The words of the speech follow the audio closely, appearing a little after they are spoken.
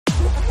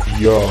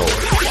Yo.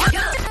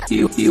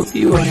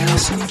 You are now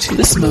listening to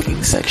the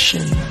smoking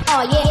section.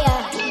 Oh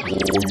yeah.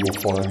 Where you'll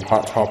find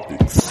hot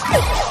topics.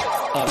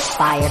 And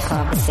fire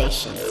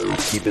conversation.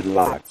 Keep it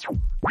locked. You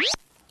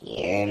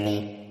hear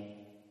me?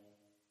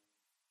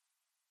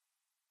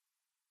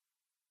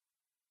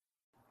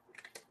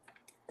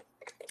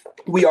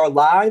 We are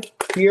live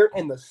here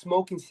in the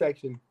smoking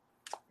section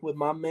with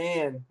my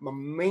main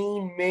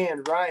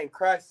man, Ryan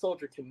Christ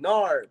Soldier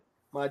Kennard.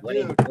 My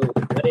dude.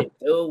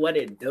 What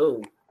it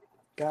do?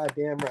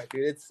 Goddamn right,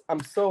 dude.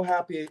 I'm so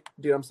happy,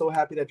 dude. I'm so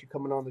happy that you're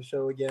coming on the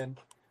show again.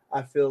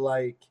 I feel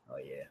like, Oh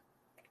yeah,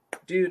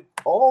 dude,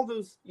 all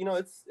those,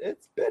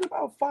 it's been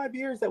about 5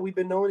 years that we've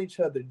been knowing each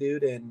other,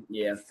 dude. And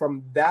yeah.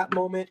 from that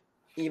moment,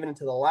 even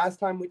until the last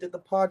time we did the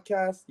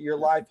podcast, your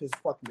life has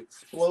fucking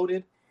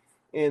exploded.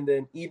 And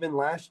then even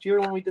last year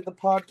when we did the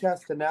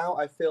podcast to now,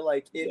 I feel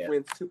like it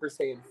went Super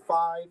Saiyan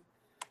 5.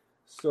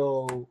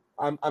 So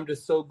I'm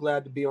just so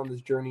glad to be on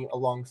this journey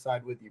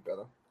alongside with you,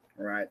 brother.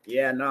 Right.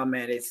 Yeah, no,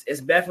 man. It's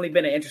definitely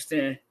been an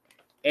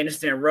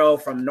interesting road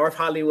from North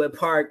Hollywood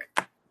Park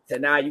to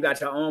now you got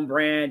your own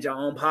brand, your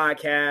own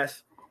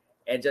podcast,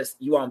 and just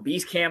you on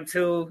Beast Camp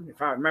too, if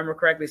I remember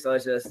correctly. So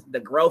it's just the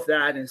growth that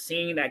I've been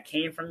seeing that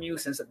came from you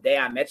since the day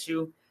I met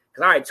you.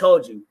 Because I already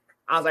told you,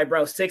 I was like,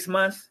 bro, 6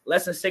 months,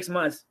 less than 6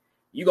 months,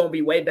 you're going to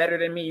be way better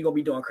than me. You're going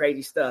to be doing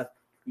crazy stuff.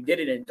 You did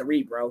it in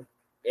 3, bro.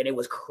 And it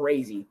was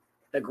crazy.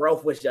 The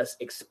growth was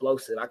just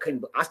explosive.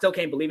 I still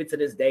can't believe it to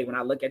this day. When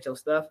I look at your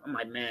stuff, I'm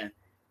like, man,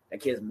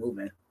 that kid's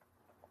moving.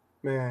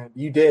 Man,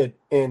 you did.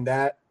 And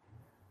that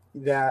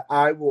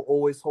I will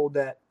always hold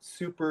that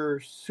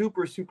super,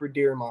 super, super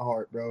dear in my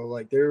heart, bro.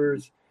 Like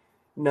there's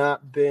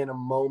not been a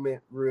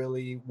moment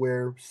really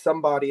where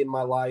somebody in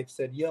my life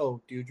said, yo,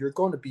 dude, you're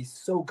going to be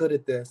so good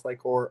at this.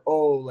 Like, or,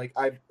 oh, like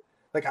I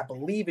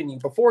believe in you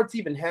before it's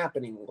even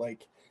happening.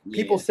 Like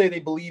people say they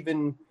believe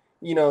in,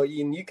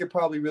 and you could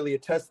probably really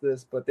attest to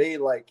this, but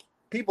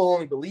people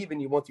only believe in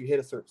you once you hit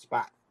a certain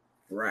spot.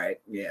 Right.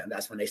 Yeah.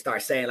 That's when they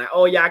start saying like,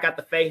 oh yeah, I got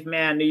the faith,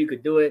 man. I knew you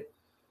could do it.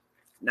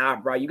 Nah,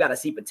 bro, you got to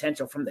see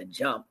potential from the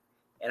jump.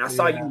 And I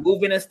saw you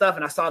moving and stuff,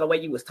 and I saw the way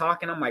you was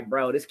talking. I'm like,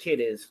 bro, this kid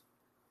is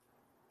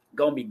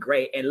going to be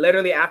great. And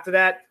literally after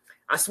that,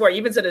 I swear,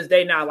 even to this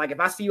day now, like if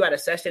I see you at a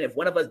session, if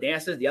one of us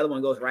dances, the other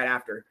one goes right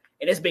after.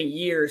 And it's been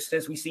years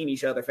since we've seen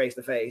each other face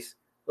to face.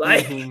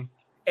 Like,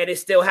 and it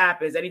still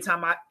happens.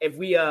 Anytime if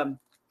we pop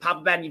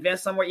up at an event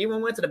somewhere, even when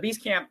we went to the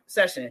Beast Camp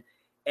session,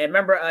 and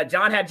remember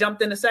John had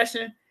jumped in the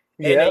session,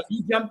 and then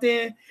he jumped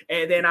in,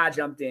 and then I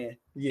jumped in.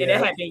 Yeah. And it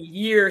had been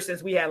years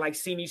since we had like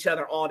seen each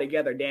other all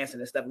together dancing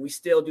and stuff. And we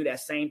still do that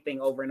same thing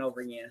over and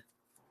over again.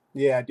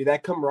 Yeah, dude,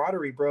 that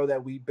camaraderie, bro,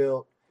 that we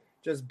built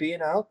just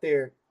being out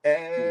there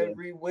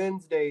every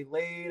Wednesday,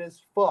 late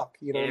as fuck.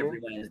 You know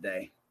every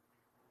Wednesday.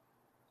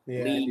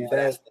 Yeah, dude,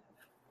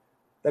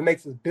 that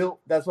makes us built.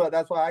 That's why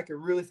I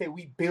can really say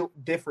we built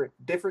different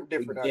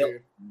out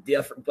here.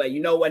 Different, but you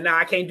know what? Now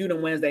I can't do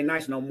them Wednesday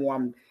nights no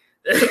more.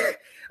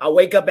 I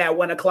wake up at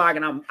 1 o'clock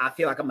and I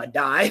feel like I'm gonna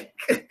die.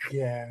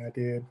 Yeah,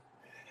 dude.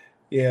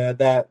 Yeah,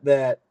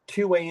 that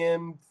 2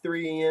 a.m.,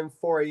 3 a.m.,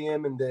 4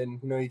 a.m., and then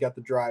you got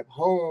the drive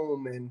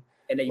home and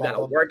then you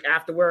gotta work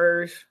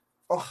afterwards.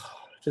 Oh,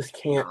 just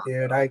can't,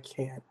 dude. I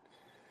can't.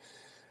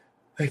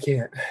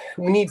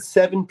 We need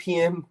 7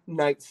 p.m.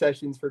 night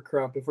sessions for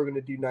Crump if we're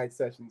gonna do night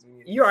sessions.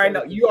 You already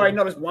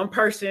know there's one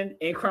person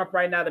in Crump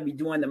right now that be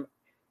doing them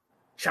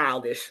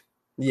childish.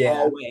 Yeah.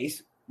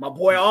 Always. My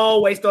boy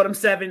always throw them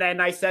 7 that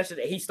night sessions.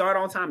 He start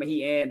on time and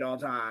he end on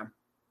time.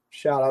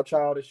 Shout out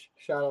Childish.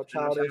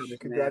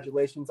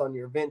 Congratulations on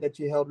your event that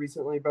you held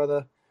recently,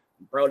 brother.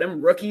 Bro,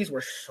 them rookies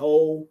were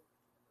so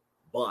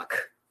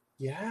buck.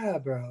 Yeah,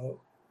 bro.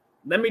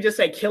 Let me just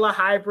say Killer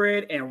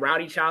Hybrid and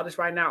Rowdy Childish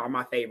right now are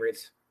my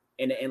favorites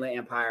in the Inland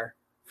Empire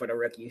for the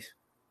rookies.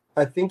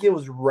 I think it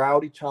was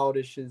Rowdy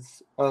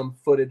Childish's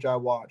footage I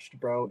watched,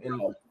 bro.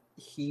 And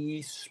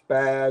he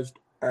spazzed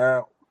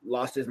out.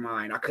 Lost his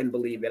mind. I couldn't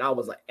believe it. I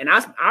was like, and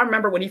I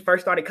remember when he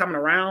first started coming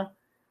around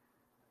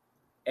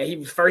and he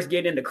was first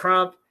getting into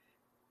Crump,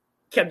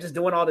 kept just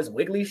doing all this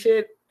wiggly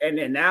shit. And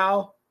then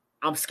now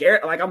I'm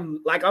scared. I'm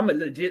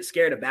legit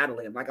scared to battle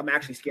him. Like I'm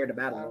actually scared to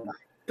battle him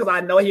because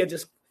I know he'll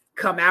just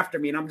come after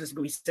me and I'm just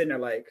going to be sitting there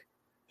like,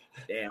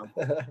 damn,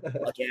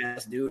 lucky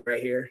ass dude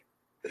right here.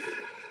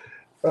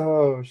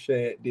 Oh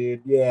shit,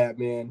 dude. Yeah,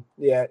 man.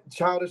 Yeah.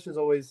 Childish has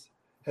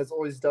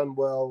always done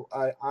well.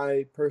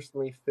 I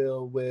personally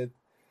feel with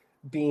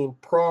being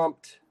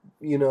prompt,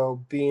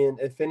 being,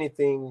 if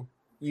anything,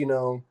 he's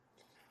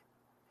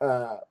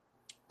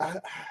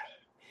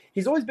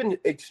always been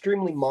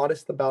extremely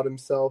modest about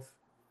himself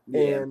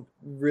and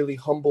really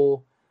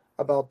humble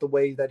about the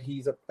way that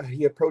he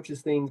approaches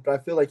things. But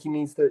I feel like he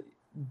needs to,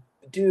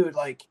 dude,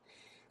 like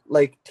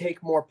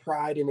take more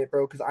pride in it,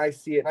 bro. Because I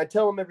see it, and I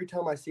tell him every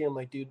time I see him,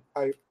 like, dude,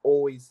 I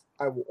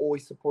will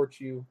always support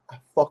you. I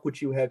fuck with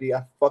you heavy.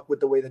 I fuck with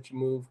the way that you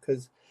move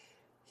because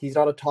he's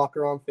not a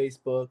talker on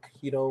Facebook.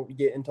 He don't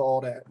get into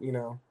all that,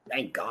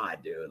 Thank God,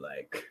 dude.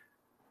 Like,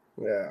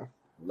 yeah,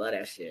 love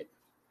that shit.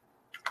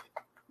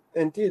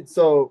 And dude,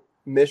 so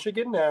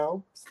Michigan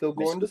now, still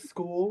going to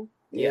school.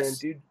 Yes. And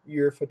dude,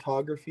 your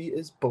photography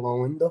is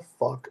blowing the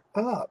fuck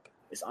up.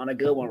 It's on a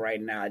good one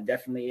right now. It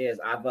definitely is.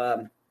 I've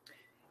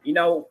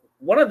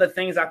one of the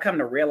things I've come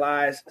to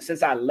realize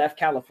since I left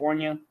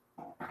California,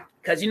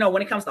 because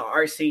when it comes to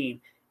our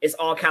scene, it's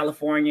all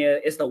California,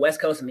 it's the West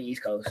Coast and the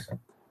East Coast,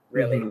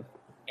 really. Mm-hmm.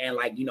 And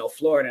like,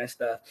 Florida and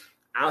stuff.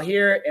 Out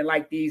here in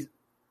like these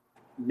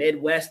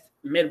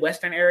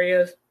Midwestern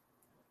areas,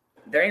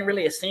 there ain't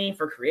really a scene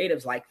for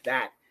creatives like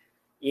that.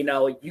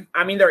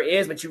 There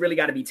is, but you really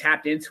got to be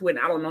tapped into it. And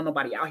I don't know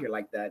nobody out here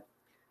like that.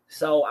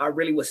 So I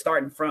really was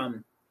starting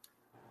from,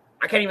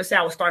 I can't even say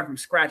I was starting from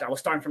scratch. I was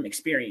starting from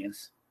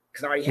experience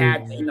because I already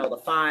had,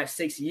 the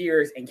 5-6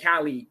 years in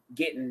Cali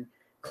getting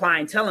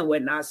clientele and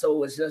whatnot. So it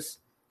was just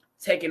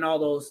taking all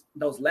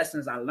those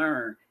lessons I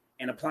learned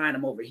and applying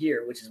them over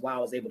here, which is why I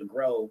was able to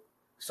grow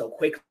so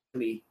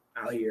quickly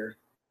out here.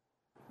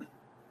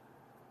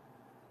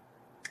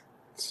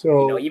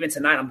 So even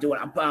tonight I'm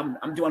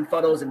doing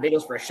photos and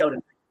videos for a show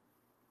tonight.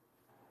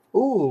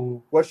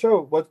 Ooh, what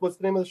show? What's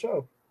the name of the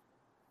show?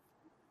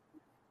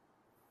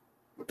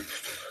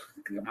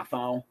 My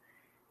phone.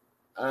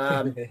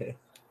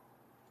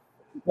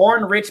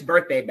 Born Rich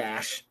Birthday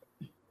Bash.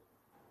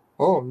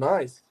 Oh,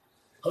 nice.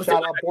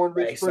 Shout out Born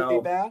Rich Birthday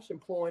Bash,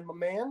 employing my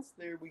mans.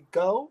 There we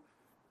go.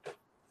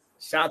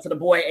 Shout out to the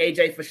boy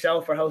AJ for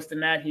show for hosting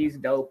that. He's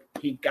dope.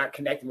 He got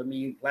connected with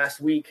me last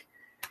week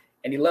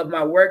and he loved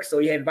my work. So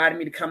he invited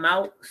me to come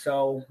out.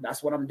 So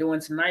that's what I'm doing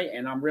tonight.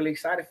 And I'm really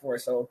excited for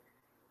it. So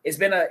it's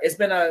been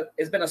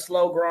a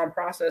slow growing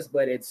process,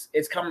 but it's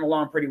coming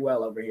along pretty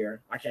well over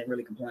here. I can't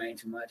really complain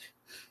too much.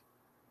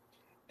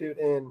 Dude,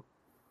 and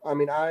I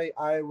mean,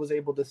 I was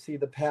able to see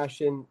the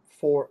passion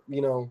for,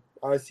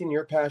 I've seen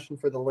your passion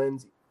for the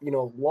lens,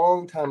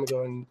 long time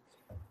ago.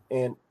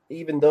 And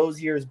even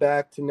those years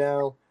back to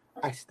now,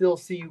 I still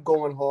see you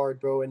going hard,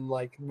 bro. And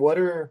like, what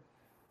are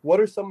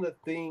some of the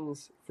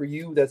things for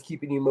you that's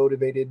keeping you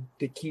motivated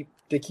to keep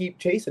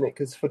chasing it?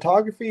 Because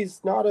photography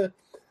is not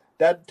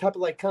that type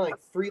of kind of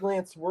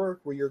freelance work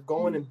where you're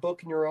going and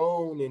booking your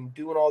own and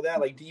doing all that.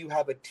 Like, do you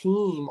have a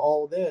team?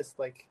 All this,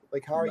 like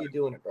how are you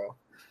doing it, bro?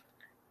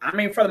 I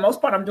mean, for the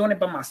most part, I'm doing it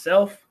by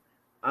myself.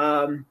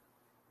 Because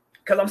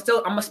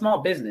I'm a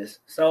small business,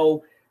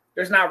 so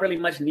there's not really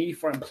much need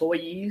for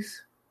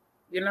employees.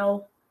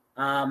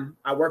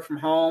 I work from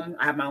home.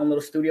 I have my own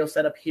little studio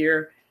set up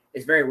here.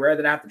 It's very rare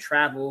that I have to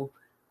travel.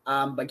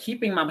 But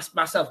keeping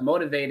myself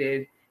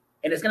motivated,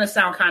 and it's going to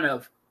sound kind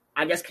of,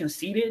 I guess,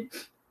 conceited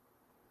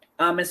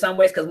in some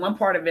ways, because one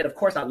part of it, of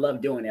course, I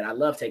love doing it. I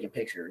love taking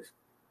pictures.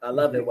 I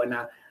love it,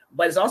 whatnot.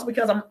 But it's also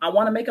because I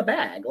want to make a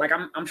bag. Like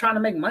I'm trying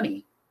to make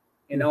money,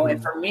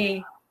 And for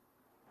me,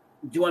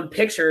 doing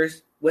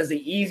pictures was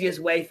the easiest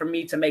way for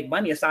me to make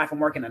money aside from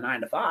working a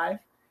 9-to-5.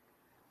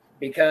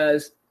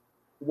 Because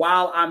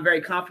while I'm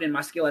very confident in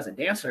my skill as a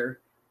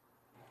dancer,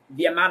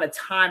 the amount of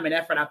time and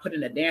effort I put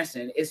into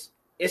dancing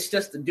it's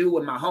just to do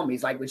with my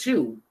homies, like with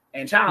you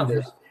and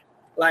Childish.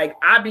 Like,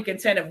 I'd be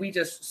content if we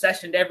just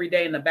sessioned every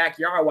day in the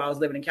backyard while I was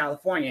living in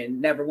California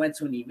and never went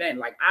to an event.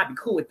 Like, I'd be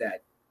cool with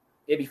that.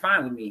 It'd be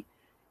fine with me.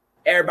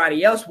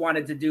 Everybody else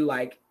wanted to do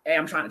like, hey,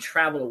 I'm trying to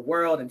travel the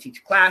world and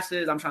teach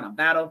classes. I'm trying to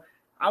battle.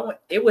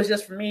 It was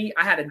just for me.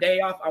 I had a day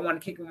off. I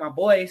wanted to kick with my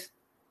boys.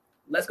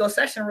 Let's go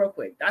session real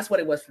quick. That's what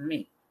it was for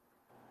me.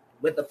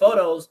 With the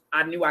photos,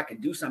 I knew I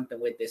could do something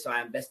with it. So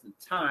I invested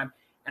the time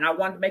and I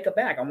wanted to make a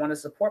bag. I wanted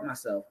to support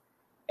myself.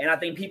 And I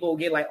think people will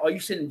get like, oh, you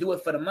shouldn't do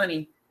it for the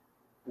money.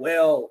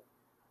 Well,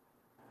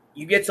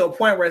 you get to a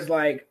point where it's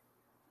like,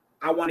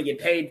 I want to get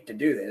paid to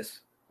do this.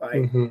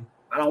 Like,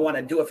 I don't want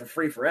to do it for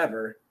free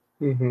forever.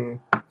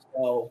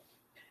 So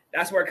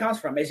that's where it comes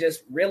from. It's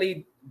just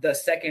really the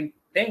second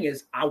thing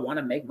is I want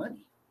to make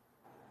money.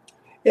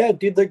 Yeah,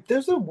 dude, like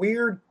there's a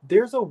weird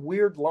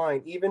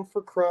line, even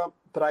for Crump,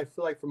 but I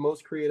feel like for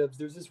most creatives,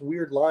 there's this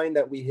weird line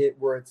that we hit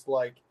where it's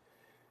like,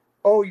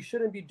 oh, you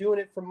shouldn't be doing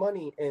it for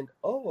money. And,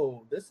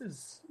 oh, this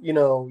is,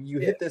 you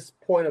hit this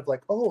point of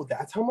like, oh,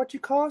 that's how much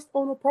it costs?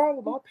 Oh, no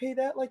problem. I'll pay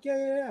that. Like,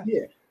 yeah.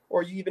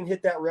 Or you even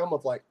hit that realm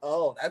of like,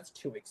 oh, that's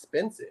too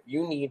expensive.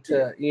 You need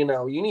to, you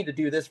need to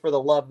do this for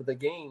the love of the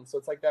game. So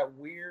it's like that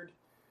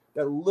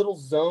little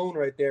zone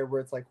right there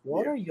where it's like,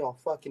 what are y'all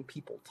fucking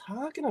people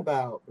talking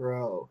about,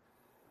 bro?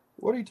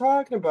 What are you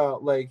talking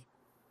about? Like,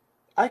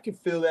 I can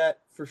feel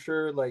that for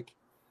sure. Like,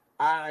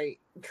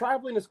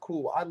 traveling is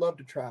cool. I love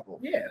to travel.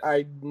 Yeah.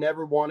 I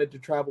never wanted to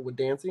travel with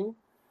dancing.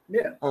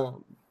 Yeah. But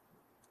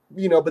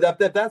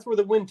that's where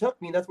the wind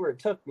took me. That's where it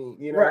took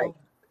me, Right.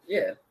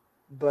 Yeah.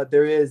 But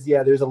there's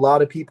a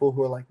lot of people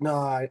who are like, no,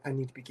 I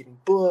need to be getting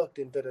booked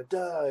and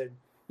da-da-da.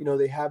 And,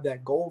 they have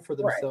that goal for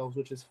themselves,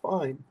 which is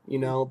fine,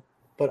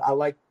 But I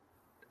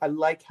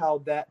like how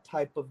that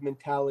type of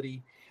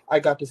mentality, I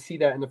got to see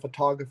that in a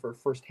photographer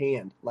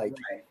firsthand. Like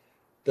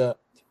I'm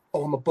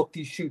gonna book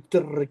these shoots,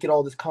 get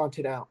all this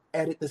content out,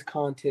 edit this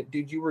content.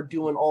 Dude, you were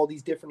doing all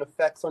these different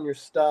effects on your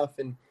stuff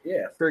and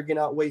figuring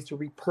out ways to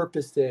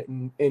repurpose it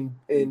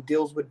and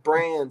deals with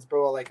brands,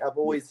 bro. Like I'll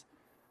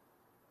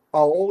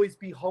always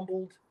be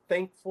humbled,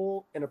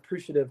 thankful, and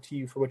appreciative to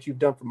you for what you've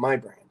done for my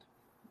brand.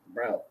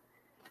 bro.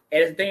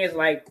 And the thing is,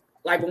 like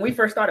when we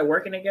first started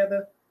working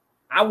together,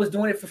 I was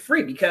doing it for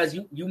free because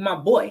you my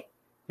boy,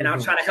 and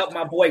I'm trying to help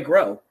my boy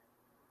grow.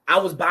 I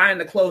was buying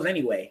the clothes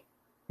anyway,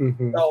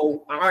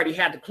 so I already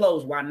had the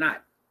clothes. Why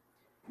not?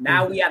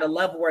 Now we at a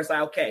level where it's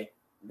like, okay,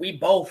 we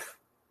both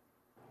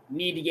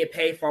need to get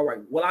paid for our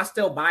work. Will I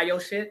still buy your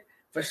shit?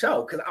 For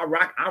sure, because I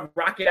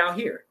rock it out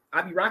here.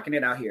 I be rocking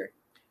it out here.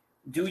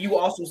 Do you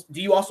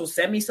also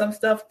send me some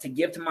stuff to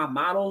give to my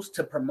models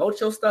to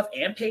promote your stuff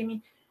and pay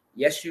me?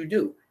 Yes, you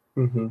do.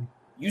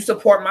 You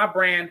support my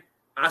brand,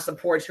 I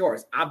support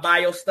yours. I buy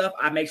your stuff.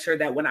 I make sure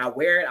that when I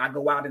wear it, I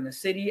go out in the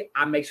city.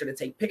 I make sure to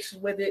take pictures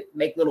with it,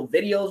 make little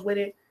videos with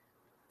it.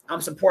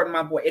 I'm supporting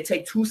my boy. It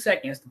takes 2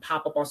 seconds to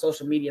pop up on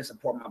social media and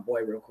support my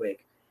boy real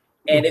quick.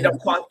 And it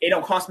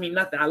don't cost me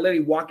nothing. I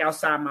literally walk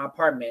outside my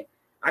apartment.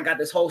 I got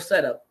this whole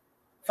setup.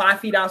 5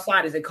 feet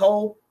outside. Is it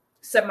cold?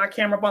 Set my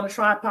camera up on the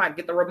tripod,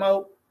 get the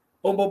remote.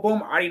 Boom, boom,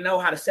 boom. I already know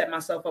how to set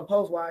myself up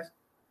pose-wise.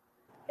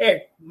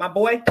 Hey, my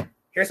boy,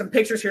 here's some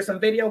pictures, here's some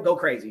video. Go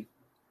crazy.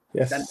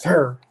 Yes,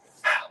 sir.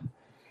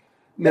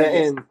 Man,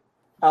 and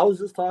I was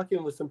just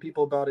talking with some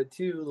people about it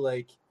too.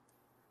 Like,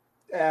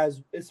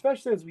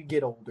 especially as we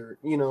get older,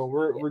 you know,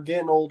 we're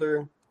getting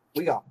older.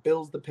 We got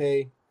bills to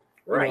pay.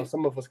 Right. You know,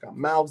 some of us got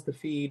mouths to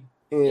feed,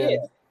 and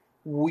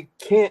we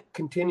can't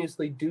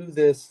continuously do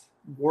this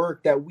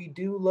work that we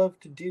do love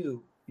to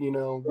do. You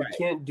know, we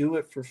can't do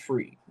it for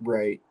free,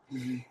 right?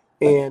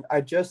 And I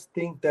just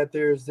think that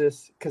there's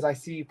this, because I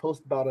see you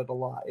post about it a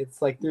lot.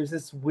 It's like there's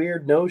this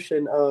weird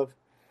notion of,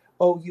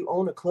 oh, you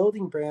own a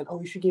clothing brand.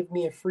 Oh, you should give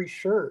me a free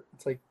shirt.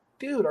 It's like,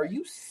 dude, are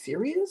you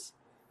serious?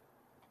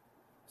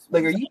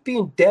 Like, are you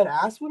being dead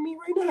ass with me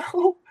right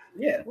now?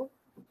 Yeah.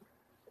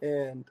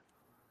 And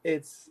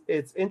it's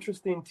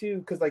interesting too,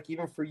 because like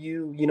even for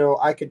you, you know,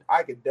 I could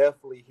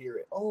definitely hear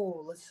it.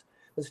 Oh,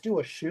 let's do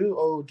a shoot.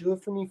 Oh, do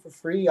it for me for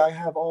free. I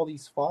have all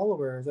these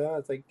followers.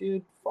 It's like,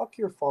 dude, fuck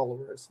your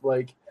followers.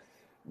 Like,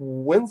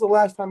 when's the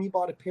last time you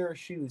bought a pair of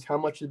shoes? How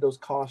much did those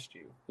cost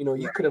you? You know,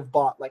 you could have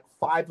bought like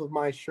 5 of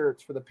my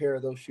shirts for the pair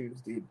of those shoes,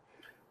 dude.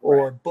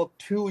 Or book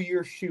 2 of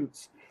your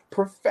shoots,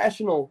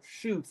 professional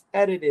shoots,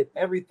 edited,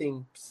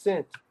 everything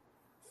sent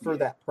for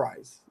that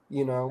price,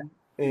 you know?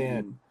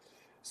 And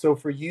so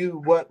for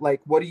you, what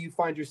do you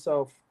find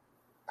yourself,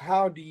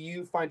 how do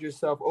you find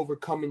yourself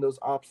overcoming those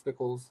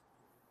obstacles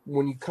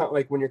when you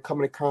when you're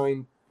coming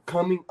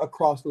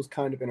across those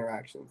kind of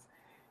interactions?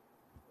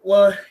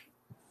 Well,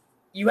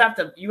 you have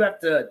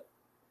to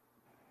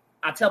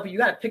I tell people you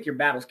got to pick your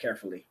battles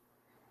carefully.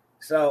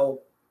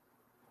 So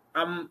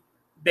I'm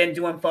been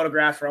doing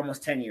photographs for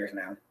almost 10 years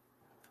now.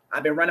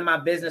 I've been running my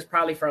business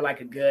probably for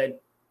like a good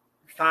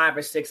 5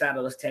 or 6 out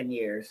of those 10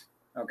 years.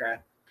 Okay.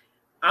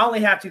 I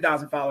only have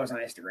 2,000 followers on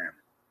Instagram.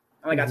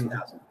 I only got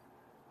 2,000.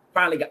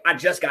 Finally, I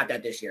just got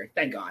that this year.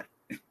 Thank God.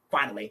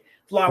 Finally.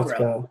 It's long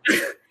road.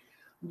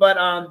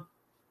 But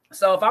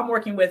so if I'm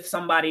working with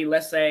somebody,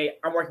 let's say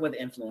I'm working with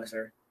an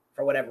influencer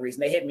for whatever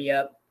reason, they hit me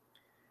up,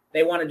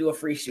 they want to do a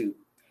free shoot.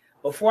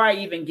 Before I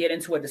even get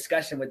into a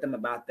discussion with them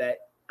about that,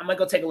 I'm gonna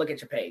go take a look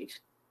at your page.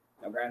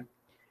 Okay.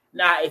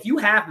 Now, if you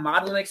have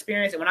modeling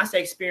experience, and when I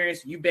say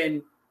experience, you've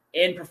been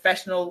in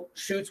professional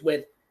shoots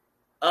with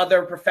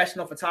other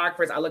professional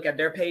photographers, I look at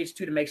their page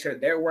too to make sure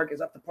their work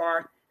is up to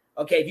par.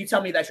 Okay, if you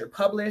tell me that you're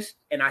published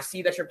and I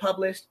see that you're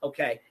published,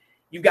 okay,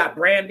 you got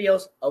brand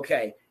deals,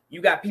 okay,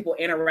 you got people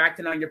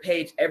interacting on your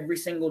page every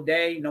single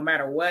day, no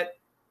matter what.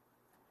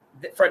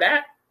 For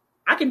that,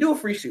 I can do a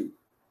free shoot.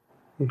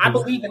 I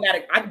believe in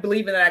that. I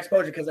believe in that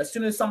exposure because as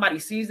soon as somebody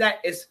sees that,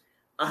 it's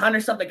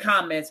 100-something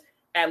comments.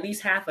 At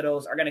least half of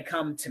those are going to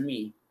come to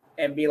me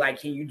and be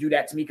like, "Can you do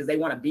that to me?" Because they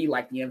want to be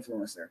like the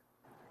influencer.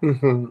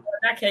 In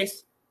that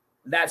case,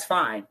 that's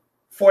fine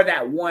for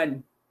that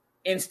one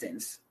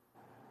instance.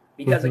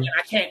 Because again,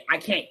 I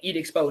can't eat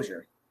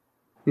exposure.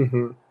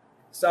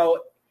 So,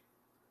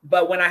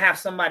 but when I have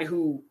somebody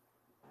who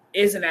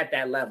isn't at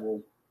that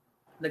level,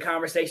 the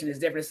conversation is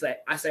different.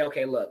 I say,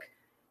 okay, look,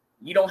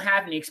 you don't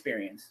have any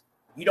experience.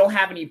 You don't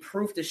have any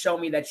proof to show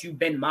me that you've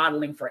been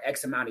modeling for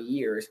X amount of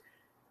years,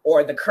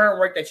 or the current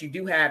work that you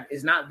do have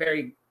is not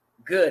very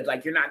good.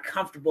 Like you're not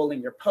comfortable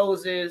in your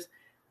poses.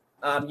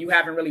 You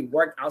haven't really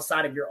worked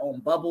outside of your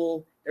own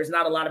bubble. There's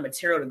not a lot of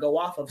material to go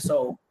off of.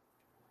 So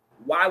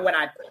why would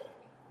I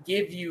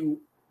give you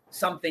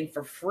something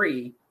for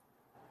free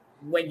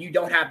when you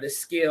don't have the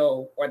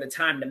skill or the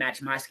time to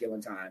match my skill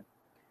and time?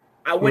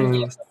 I wouldn't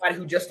give somebody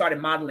who just started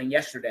modeling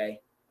yesterday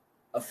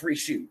a free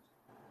shoot.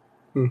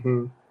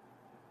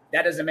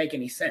 That doesn't make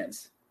any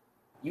sense.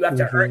 You have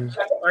to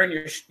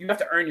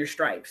earn your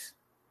stripes.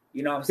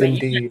 You know what I'm saying?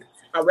 Indeed.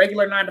 A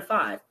regular 9 to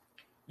 5.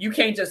 You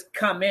can't just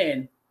come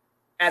in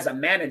as a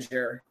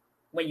manager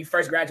when you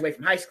first graduate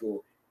from high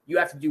school. You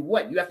have to do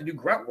what? You have to do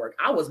grunt work.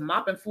 I was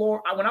mopping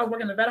floor. When I was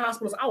working in the vet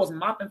hospitals, I was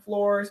mopping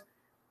floors,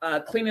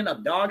 cleaning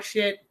up dog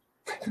shit,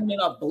 cleaning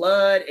up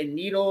blood and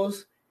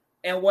needles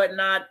and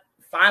whatnot,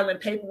 filing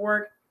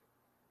paperwork.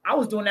 I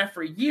was doing that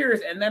for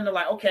years. And then they're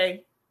like,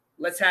 okay,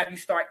 let's have you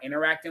start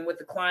interacting with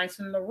the clients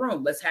in the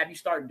room. Let's have you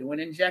start doing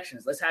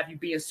injections. Let's have you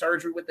be in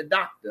surgery with the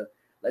doctor.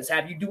 Let's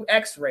have you do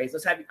x-rays.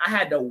 I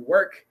had to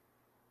work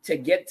to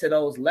get to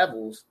those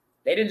levels.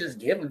 They didn't just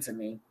give them to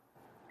me.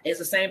 It's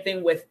the same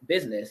thing with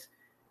business.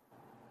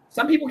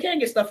 Some people can't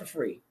get stuff for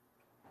free.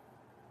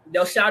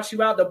 They'll shout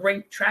you out. They'll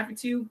bring traffic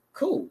to you.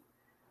 Cool.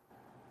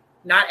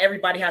 Not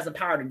everybody has the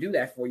power to do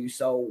that for you.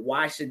 So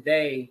why should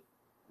they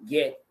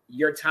get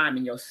your time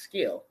and your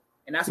skill?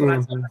 And that's what I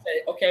said.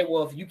 Okay,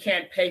 well, if you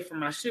can't pay for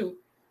my shoot,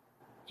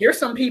 here's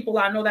some people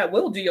I know that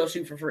will do your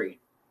shoot for free.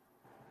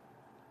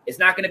 It's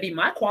not going to be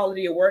my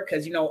quality of work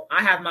because,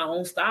 I have my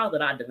own style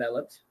that I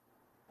developed.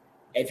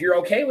 If you're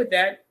okay with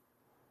that,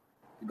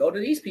 go to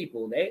these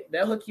people.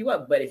 They'll hook you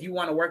up. But if you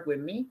want to work with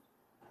me,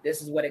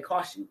 this is what it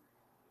costs you.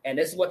 And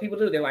this is what people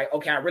do. They're like,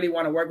 okay, I really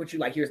want to work with you.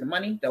 Like, here's the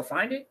money. They'll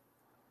find it.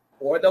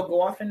 Or they'll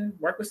go off and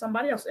work with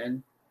somebody else.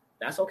 And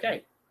that's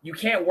okay. You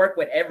can't work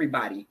with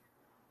everybody.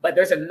 But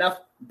there's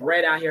enough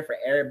bread out here for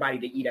everybody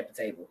to eat at the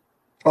table.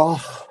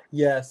 Oh,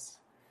 yes.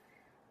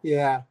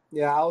 Yeah.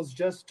 I was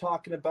just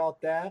talking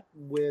about that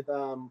with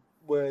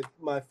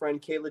my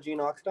friend Kayla Jean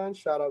Oxstein.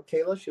 Shout out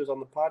Kayla. She was on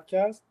the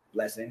podcast.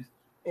 Blessings.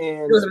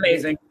 And it was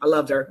amazing. I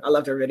loved her. I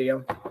loved her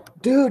video.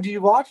 Dude,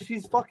 you watched?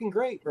 She's fucking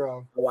great, bro.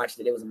 I watched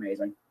it. It was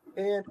amazing.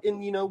 And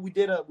we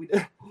did a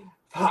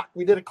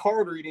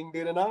card reading,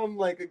 dude. And I'm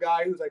like a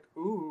guy who's like,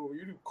 ooh,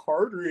 you do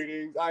card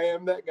readings. I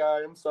am that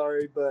guy. I'm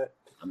sorry, but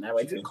I'm that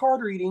way too. Did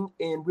card reading,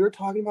 and we were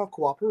talking about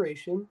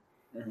cooperation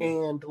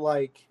and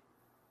like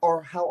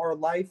how our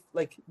life,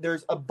 like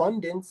there's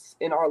abundance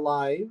in our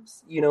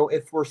lives,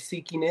 if we're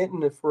seeking it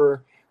and if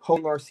we're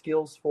honing our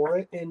skills for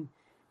it. And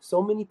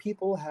so many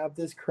people have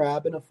this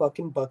crab in a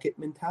fucking bucket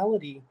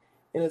mentality.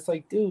 And it's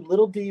like, dude,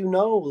 little do you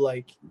know,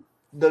 like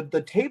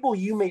the table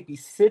you may be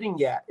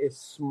sitting at is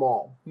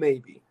small,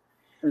 maybe.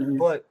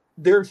 But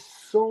there's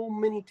so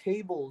many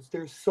tables.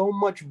 There's so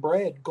much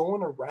bread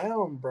going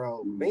around,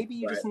 bro. Maybe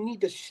you just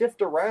need to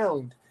shift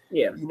around.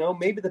 Yeah.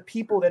 Maybe the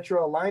people that you're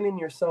aligning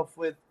yourself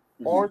with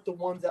aren't the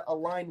ones that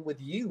align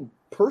with you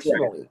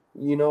personally. Right.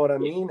 You know what I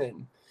mean?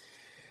 And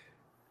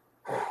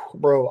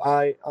bro,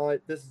 I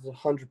this is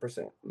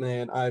 100%,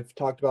 man. I've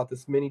talked about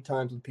this many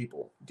times with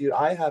people. Dude,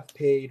 I have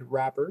paid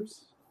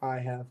rappers. I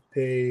have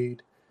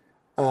paid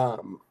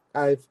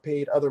I've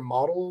paid other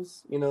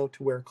models, to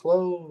wear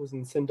clothes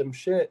and send them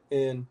shit.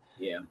 And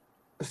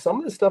some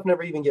of the stuff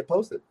never even get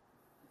posted.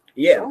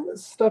 Yeah. Some of the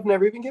stuff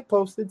never even get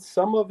posted.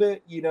 Some of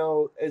it,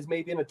 is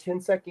maybe in a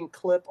 10-second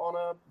clip on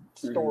a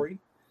story.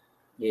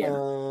 Yeah.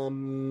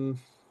 Or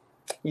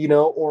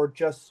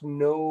just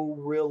no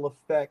real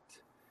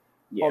effect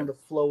on the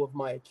flow of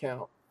my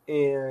account.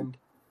 And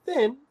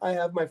then I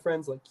have my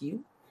friends like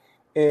you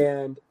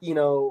and,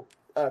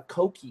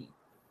 Koki.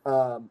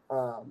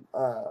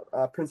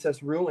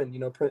 Princess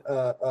Ruin,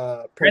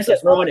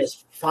 Princess Ruin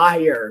is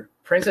fire.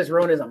 Princess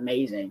Ruin is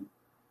amazing,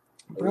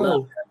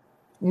 bro.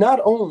 Not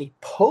only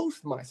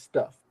post my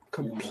stuff,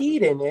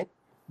 compete in it,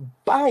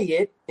 buy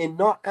it, and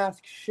not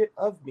ask shit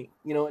of me,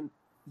 and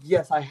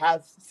yes, I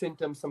have sent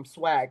them some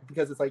swag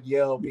because it's like,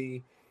 yo,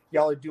 B,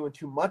 y'all are doing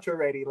too much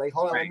already. Like,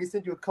 hold on, let me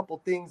send you a couple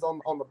things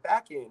on the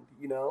back end,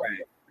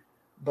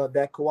 but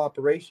that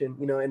cooperation,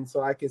 and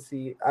so I can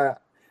see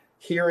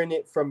hearing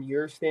it from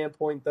your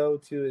standpoint though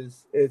too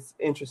is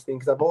interesting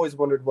because I've always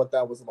wondered what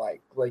that was like.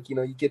 Like,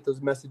 you get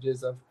those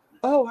messages of,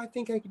 oh, I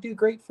think I could do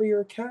great for your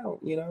account,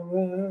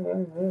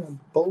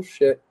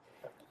 bullshit.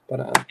 But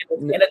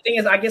and the thing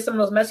is, I get some of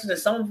those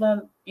messages. Some of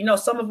them,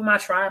 I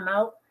try them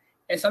out,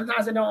 and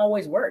sometimes they don't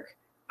always work.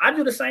 I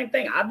do the same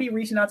thing. I'll be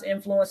reaching out to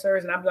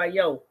influencers, and I'll be like,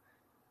 yo,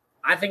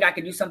 I think I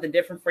could do something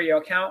different for your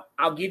account.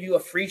 I'll give you a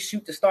free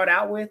shoot to start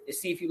out with to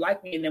see if you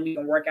like me, and then we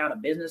can work out a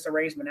business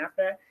arrangement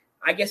after that.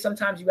 I guess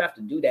sometimes you have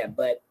to do that,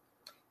 but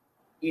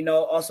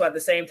also at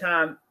the same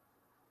time,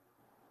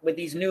 with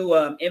these new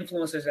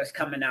influencers that's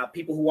coming out,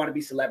 people who want to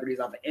be celebrities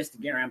off of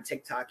Instagram,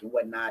 TikTok, and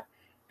whatnot,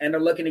 and they're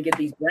looking to get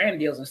these brand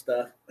deals and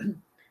stuff.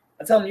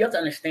 I tell them, you have to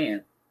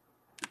understand,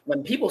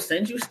 when people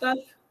send you stuff,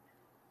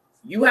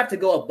 you have to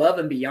go above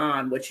and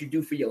beyond what you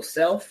do for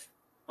yourself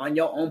on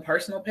your own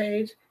personal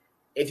page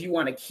if you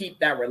want to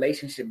keep that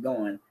relationship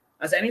going.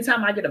 I said,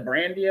 anytime I get a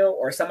brand deal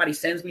or somebody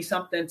sends me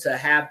something to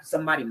have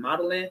somebody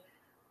model in,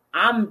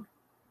 I'm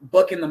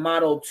booking the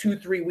model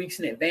 2-3 weeks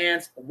in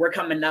advance. We're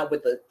coming up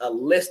with a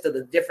list of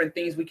the different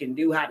things we can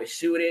do, how to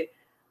shoot it.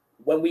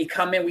 When we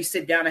come in, we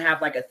sit down and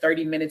have like a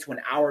 30 minutes to an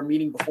hour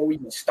meeting before we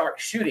even start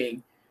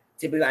shooting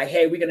to be like,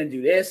 hey, we're going to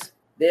do this.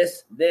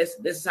 This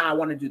is how I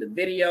want to do the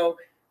video.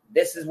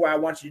 This is what I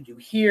want you to do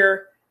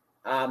here.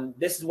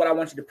 This is what I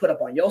want you to put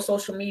up on your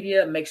social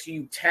media. Make sure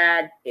you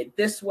tag it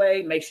this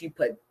way. Make sure you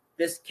put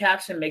this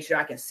caption. Make sure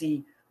I can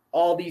see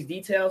all these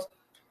details.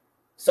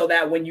 So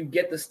that when you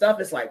get the stuff,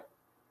 it's like,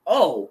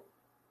 oh,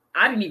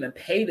 I didn't even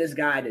pay this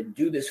guy to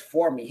do this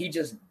for me. He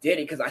just did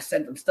it because I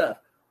sent him stuff.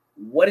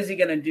 What is he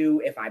going to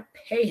do if I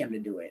pay him to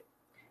do it?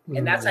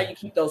 And that's how you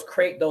keep those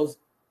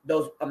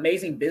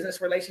amazing business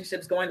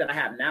relationships going that I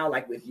have now,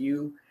 like with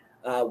you,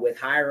 with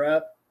Higher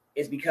Up,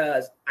 is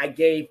because I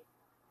gave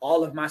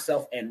all of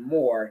myself and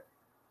more.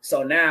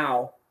 So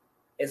now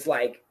it's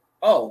like,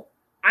 oh,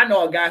 I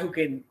know a guy who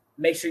can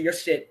make sure your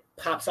shit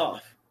pops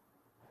off.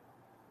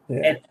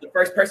 Yeah. And the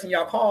first person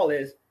y'all call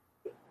is,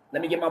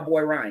 let me get my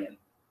boy Ryan.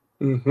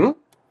 Mm-hmm.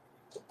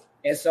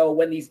 And so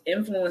when these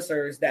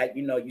influencers that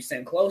you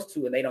send close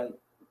to and they don't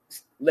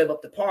live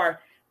up to par,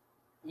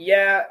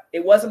 yeah,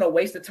 it wasn't a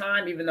waste of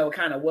time, even though it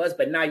kind of was.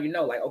 But now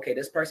like, okay,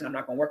 this person, I'm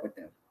not gonna work with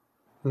them.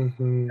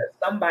 Mm-hmm.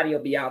 Somebody will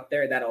be out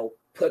there that'll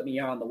put me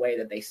on the way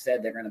that they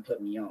said they're gonna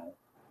put me on.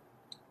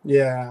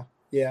 Yeah,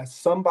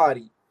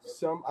 somebody.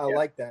 I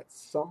like that.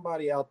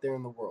 Somebody out there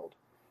in the world.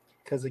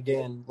 Because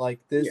again, like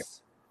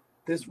this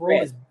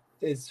world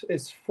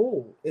is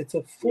full. It's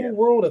a full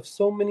world of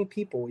so many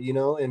people,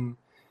 and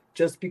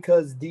just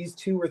because these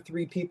 2 or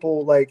 3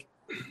 people, like,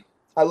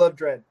 I love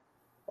Dread,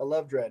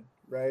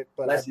 right?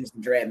 But Blessings to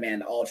Dread, man,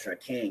 the Ultra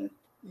King.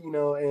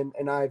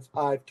 And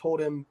I've told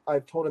him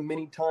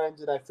many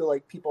times, and I feel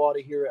like people ought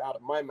to hear it out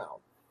of my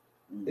mouth.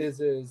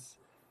 Is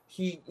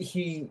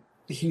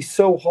he's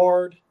so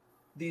hard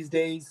these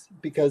days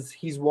because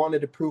he's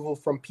wanted approval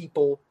from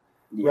people,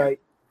 right?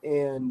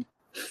 And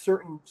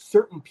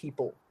certain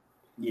people,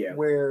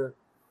 where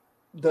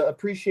the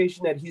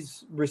appreciation that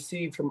he's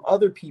received from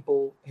other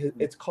people,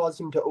 it's caused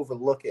him to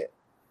overlook it,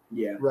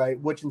 right?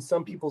 Which in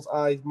some people's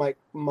eyes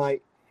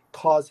might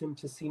cause him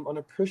to seem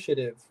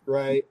unappreciative,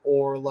 right?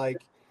 Or like,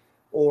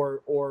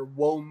 or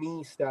woe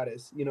me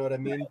status, you know what I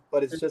mean?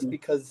 But it's just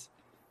because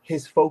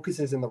his focus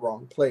is in the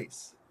wrong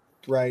place,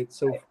 right?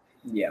 So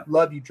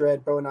love you,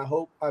 Dread, bro, and I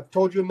hope I've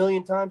told you a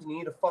million times, and you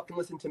need to fucking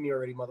listen to me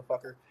already,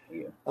 motherfucker.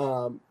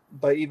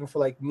 But even for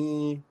like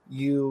me,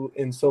 you,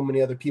 and so many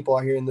other people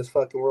out here in this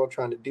fucking world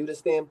trying to do this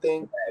damn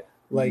thing,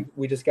 like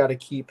we just got to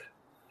keep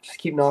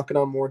knocking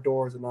on more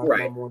doors and knocking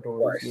on more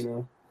doors,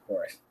 Of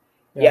course.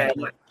 Yeah,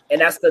 and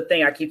that's the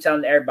thing I keep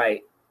telling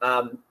everybody.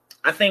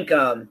 I think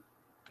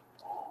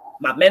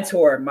my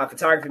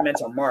photography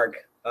mentor,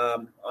 Mark,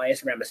 on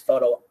Instagram is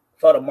photo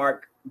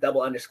Mark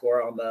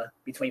 _ on the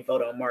between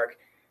photo and Mark.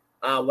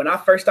 When I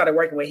first started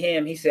working with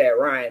him, he said,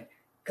 Ryan,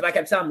 because I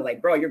kept telling him,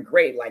 like, bro, you're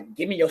great. Like,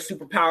 give me your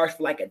superpowers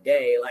for like a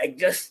day. Like,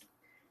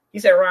 he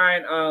said,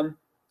 Ryan,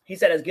 he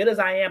said, as good as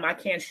I am, I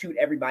can't shoot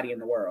everybody in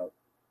the world.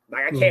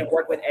 Like, I can't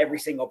work with every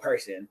single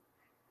person.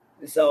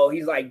 So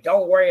he's like,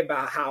 don't worry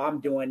about how I'm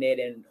doing it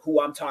and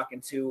who I'm talking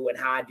to and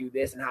how I do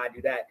this and how I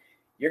do that.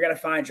 You're going to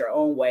find your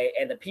own way.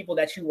 And the people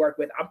that you work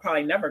with, I'm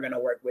probably never going to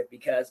work with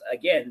because,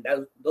 again,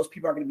 those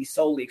people are going to be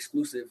solely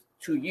exclusive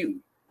to you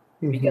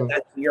because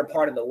you're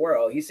part of the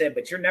world. He said,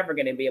 but you're never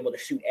going to be able to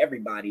shoot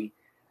everybody.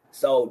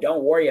 So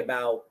don't worry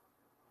about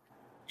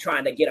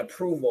trying to get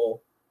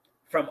approval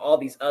from all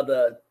these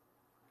other,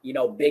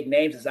 big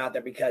names that's out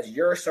there because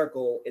your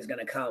circle is going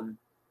to come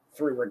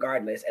through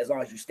regardless as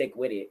long as you stick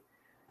with it.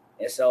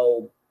 And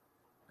so,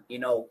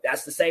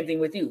 that's the same thing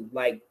with you.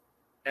 Like,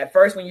 at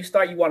first when you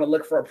start, you want to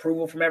look for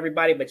approval from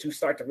everybody, but you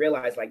start to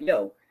realize, like,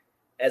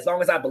 as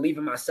long as I believe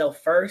in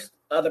myself first,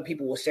 other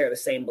people will share the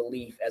same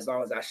belief as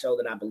long as I show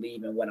that I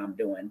believe in what I'm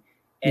doing.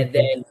 And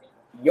then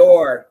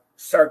your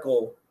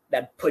circle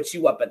that puts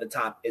you up at the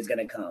top is going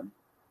to come.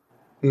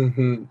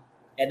 And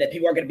then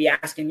people are going to be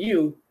asking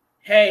you,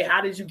 hey,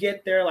 how did you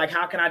get there? Like,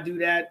 how can I do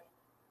that?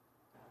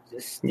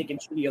 Just sticking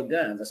to your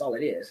guns. That's all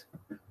it is.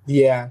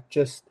 Yeah.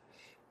 Just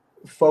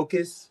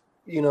focus,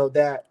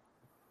 that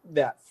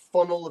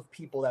funnel of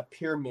people, that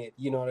pyramid,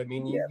 you know what I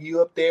mean?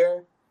 You up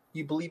there,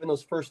 you believe in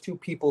those first 2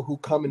 people who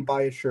come and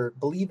buy a shirt.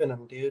 Believe in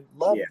them, dude.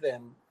 Love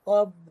them.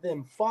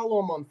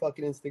 Follow them on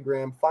fucking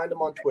Instagram. Find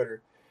them on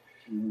Twitter.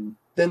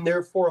 Then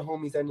their 4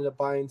 homies ended up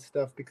buying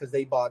stuff because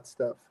they bought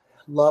stuff.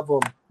 Love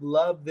them.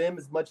 Love them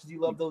as much as you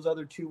love those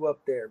other 2 up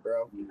there,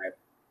 bro.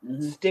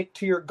 Stick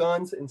to your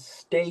guns and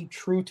stay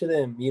true to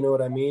them. You know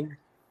what I mean?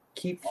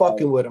 Keep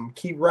fucking with them.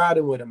 Keep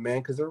riding with them, man,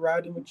 because they're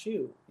riding with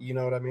you. You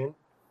know what I mean?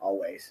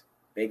 Always.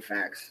 Big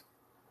facts.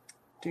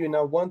 Dude,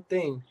 now one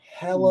thing,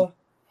 hella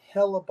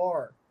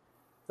bar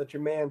that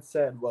your man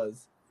said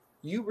was,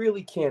 you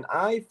really can.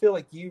 I feel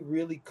like you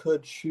really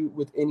could shoot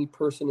with any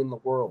person in the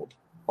world,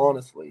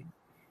 honestly.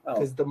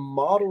 Because the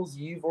models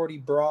you've already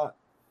brought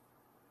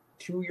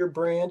to your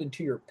brand and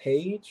to your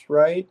page,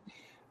 right?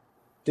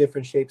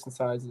 Different shapes and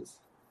sizes,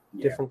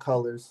 different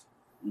colors.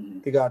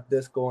 They got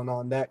this going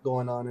on, that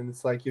going on, and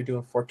it's like you're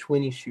doing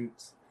 420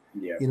 shoots.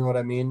 You know what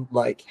I mean?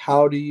 Like,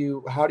 how do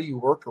you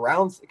work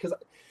around? Because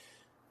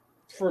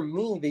for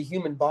me, the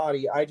human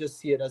body, I just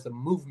see it as a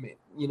movement.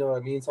 You know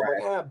what I mean? So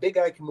I'm like, big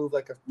guy can move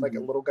like a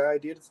little guy,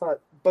 dude. It's not.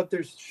 But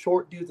there's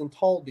short dudes and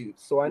tall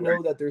dudes. So I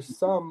know that there's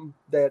some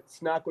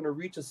that's not going to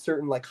reach a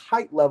certain like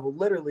height level,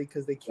 literally,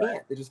 because they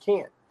can't. They just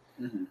can't.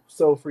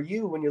 So for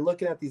you, when you're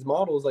looking at these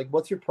models, like,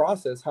 what's your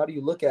process? How do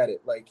you look at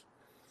it? Like,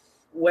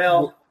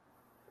 well,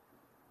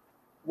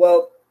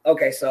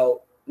 okay.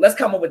 So let's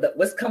come with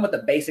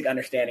the basic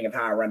understanding of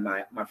how I run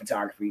my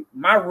photography.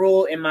 My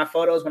rule in my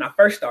photos when I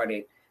first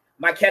started,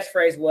 my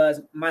catchphrase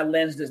was, my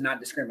lens does not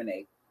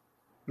discriminate.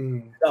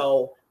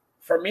 So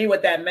for me,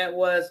 what that meant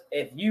was,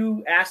 if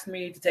you asked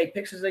me to take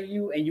pictures of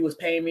you and you was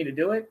paying me to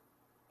do it,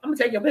 I'm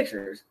gonna take your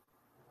pictures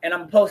and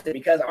I'm gonna post it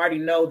because I already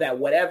know that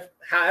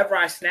however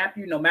I snap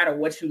you, no matter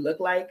what you look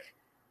like,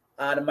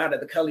 no matter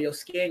the color of your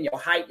skin, your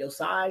height, your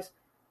size,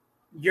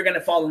 you're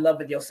gonna fall in love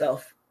with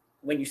yourself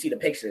when you see the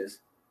pictures,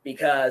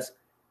 because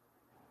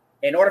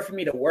in order for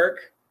me to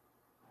work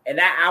in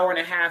that hour and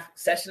a half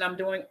session I'm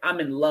doing, I'm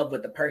in love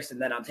with the person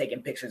that I'm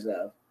taking pictures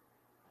of.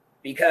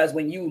 Because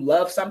when you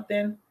love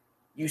something,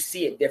 you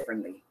see it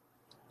differently.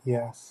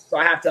 Yes. So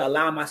I have to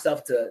allow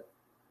myself to,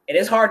 and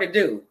it's hard to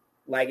do.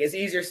 Like, it's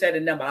easier said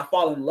than done, but I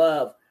fall in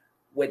love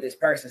with this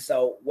person.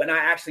 So when I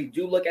actually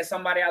do look at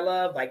somebody I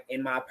love, like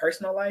in my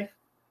personal life,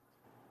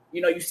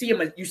 you know, you see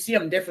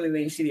them differently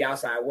than you see the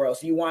outside world.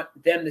 So you want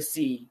them to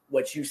see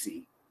what you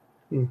see.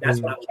 Mm-hmm. That's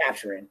what I'm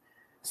capturing.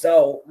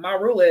 So my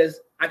rule is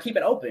I keep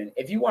it open.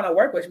 If you want to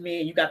work with me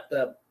and you got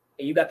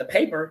the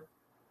paper,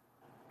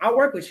 I'll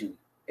work with you.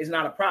 It's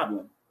not a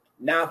problem.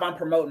 Now, if I'm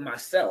promoting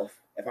myself,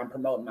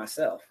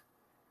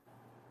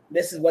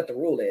 this is what the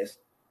rule is.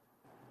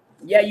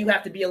 Yeah, you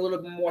have to be a little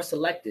bit more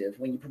selective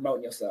when you're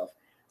promoting yourself.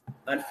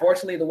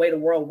 Unfortunately, the way the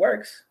world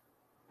works,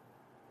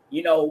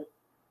 you know,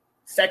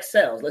 sex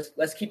sells.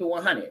 Let's keep it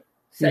 100.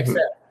 Sex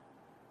sells.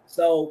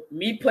 So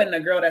me putting a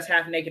girl that's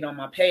half naked on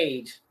my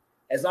page,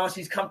 as long as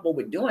she's comfortable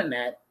with doing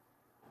that,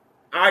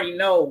 I already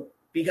know,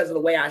 because of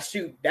the way I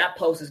shoot, that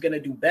post is going to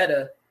do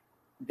better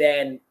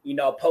than, you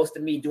know, a post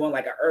of me doing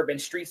like an urban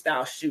street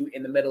style shoot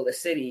in the middle of the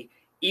city.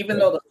 Even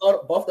though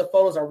both the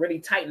photos are really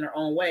tight in their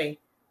own way,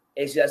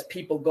 it's just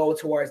people go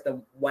towards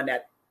the one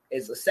that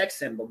is a sex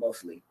symbol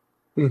mostly.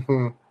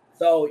 Mm-hmm.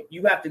 So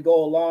you have to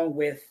go along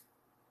with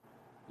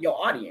your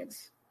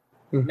audience.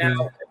 Mm-hmm.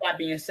 Now, with that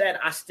being said,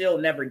 I still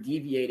never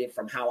deviated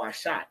from how I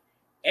shot.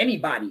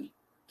 Anybody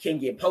can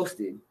get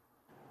posted,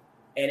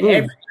 and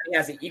everybody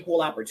has an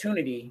equal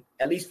opportunity,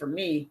 at least for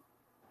me,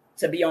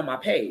 to be on my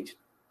page.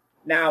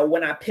 Now,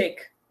 when I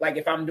pick, like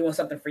if I'm doing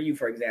something for you,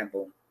 for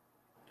example,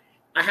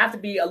 I have to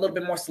be a little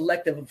bit more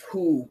selective of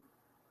who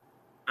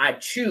I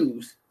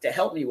choose to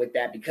help me with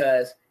that,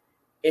 because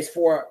it's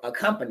for a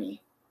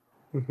company.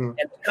 Mm-hmm. And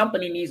the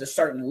company needs a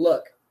certain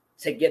look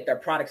to get their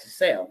products to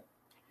sell.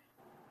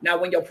 Now,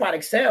 when your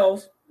product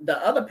sells,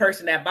 the other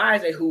person that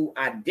buys it, who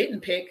I didn't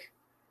pick,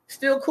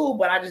 still cool,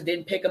 but I just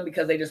didn't pick them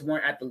because they just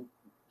weren't at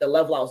the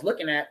level I was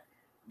looking at.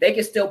 They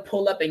can still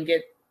pull up and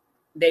get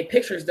their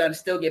pictures done,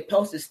 still get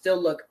posted, still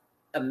look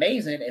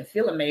amazing and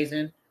feel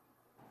amazing.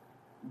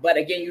 But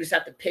again, you just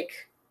have to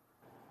pick,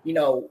 you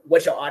know,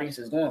 what your audience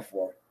is going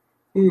for.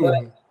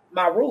 But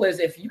my rule is,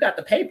 if you got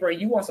the paper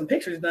and you want some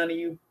pictures done of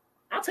you,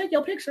 I'll take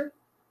your picture.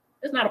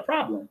 It's not a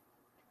problem.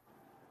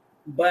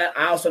 But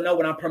I also know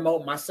when I'm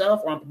promoting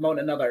myself or I'm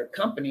promoting another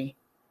company,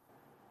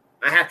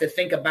 I have to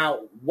think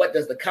about, what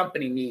does the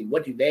company need?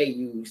 What do they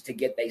use to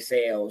get their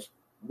sales?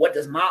 What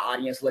does my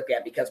audience look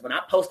at? Because when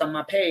I post on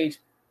my page,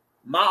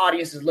 my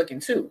audience is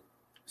looking too.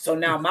 So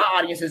now my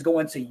audience is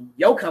going to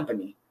your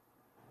company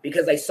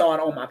because they saw it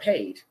on my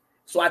page.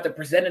 So I have to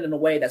present it in a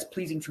way that's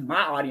pleasing to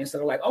my audience. So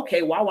they're like,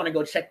 okay, well, I want to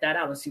go check that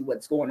out and see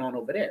what's going on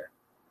over there.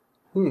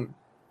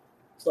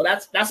 So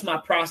that's my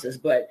process.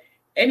 But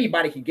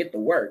anybody can get the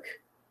work.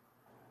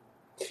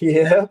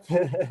 Yeah.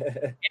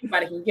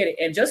 Anybody can get it.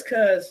 And just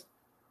because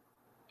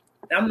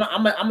I'm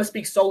gonna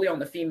speak solely on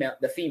the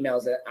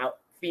females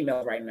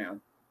right now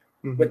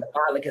with the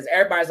pilot, because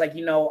everybody's like,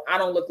 you know, I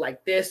don't look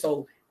like this,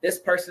 so this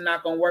person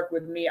not gonna work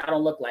with me. I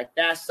don't look like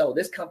that, so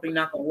this company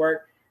not gonna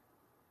work.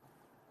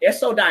 It's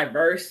so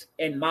diverse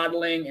in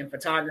modeling and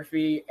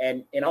photography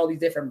and in all these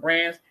different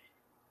brands.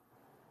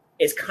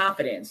 It's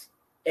confidence.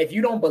 If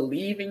you don't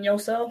believe in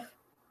yourself,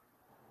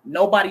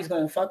 nobody's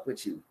gonna fuck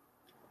with you.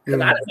 Because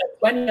I have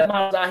plenty of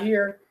models out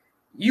here,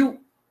 you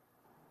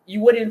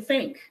wouldn't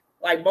think.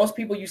 Like, most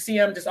people, you see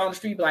them just on the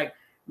street, be like,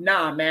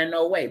 nah, man,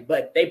 no way.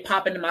 But they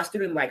pop into my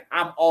studio and like,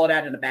 I'm all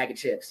that in a bag of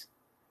chips.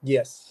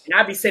 Yes. And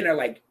I'd be sitting there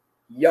like,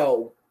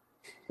 yo,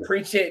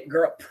 preach it,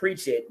 girl,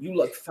 preach it. You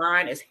look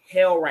fine as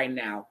hell right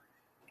now.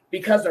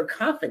 Because they're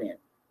confident.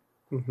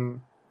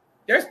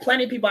 There's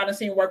plenty of people I've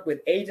seen work with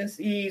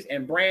agencies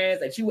and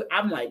brands that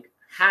I'm like,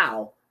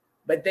 how?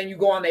 But then you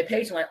go on their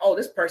page and like, oh,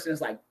 this person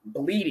is like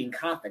bleeding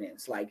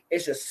confidence. Like,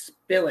 it's just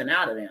spilling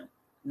out of them.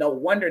 No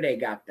wonder they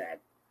got that.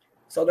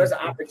 So there's an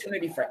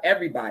opportunity for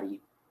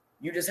everybody.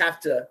 You just have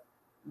to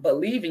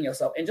believe in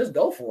yourself and just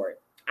go for it.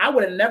 I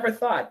would have never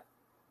thought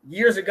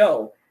years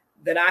ago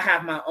that I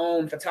have my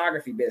own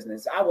photography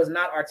business. I was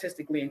not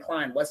artistically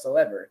inclined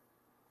whatsoever.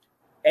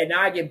 And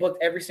now I get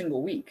booked every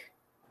single week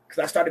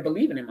because I started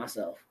believing in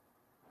myself.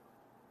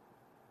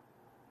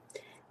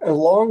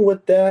 Along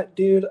with that,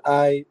 dude,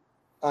 I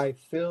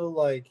feel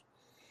like,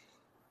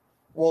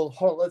 well,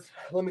 hold on,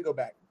 let me go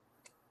back.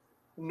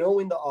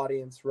 Knowing the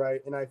audience,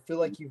 right? And I feel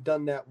like you've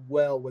done that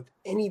well with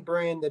any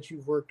brand that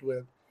you've worked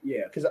with.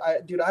 Yeah. Because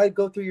I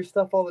go through your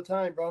stuff all the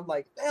time, bro. I'm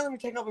like, hey, let me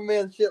check out my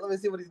man's shit. Let me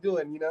see what he's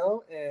doing, you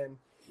know? And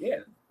yeah,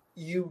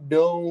 you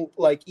know,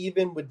 like,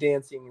 even with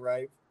dancing,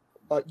 right?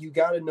 You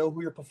got to know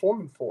who you're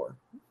performing for.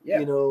 Yeah.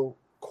 You know,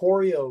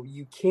 choreo,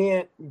 you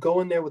can't go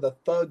in there with a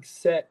thug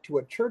set to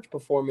a church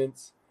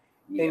performance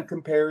in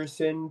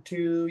comparison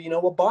to, you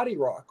know, a body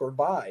rock or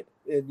vibe.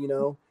 And, you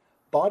know,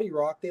 Body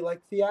Rock, they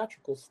like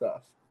theatrical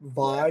stuff.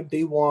 Vibe,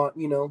 they want,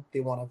 you know, they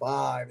want a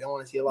vibe. They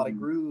want to see a lot of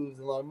grooves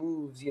and a lot of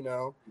moves, you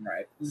know.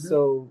 Right.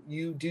 So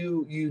you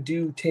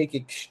do take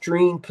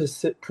extreme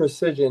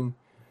precision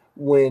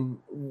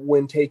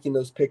when taking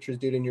those pictures,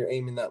 dude, and you're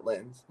aiming that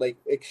lens, like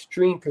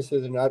extreme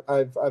precision.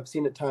 I've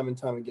seen it time and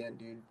time again,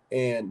 dude.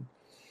 And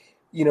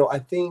you know, I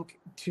think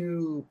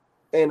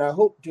and I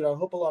hope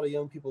a lot of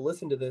young people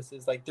listen to this,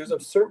 is like there's a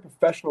certain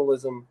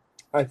professionalism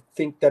I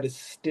think that is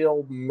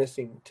still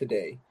missing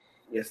today.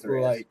 Yes, there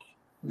is. Like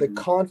the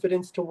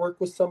confidence to work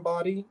with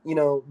somebody, you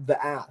know,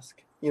 the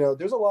ask. You know,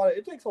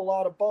 it takes a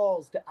lot of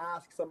balls to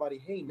ask somebody,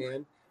 hey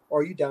man,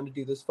 are you down to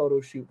do this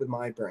photo shoot with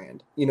my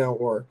brand? You know,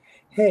 or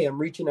hey, I'm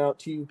reaching out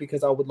to you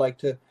because I would like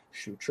to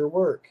shoot your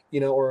work, you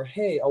know, or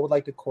hey, I would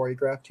like to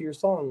choreograph to your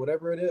song,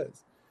 whatever it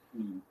is.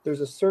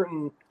 There's a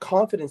certain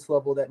confidence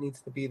level that needs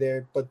to be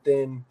there, but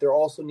then there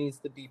also needs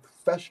to be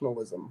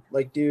professionalism.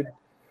 Like, dude,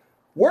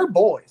 we're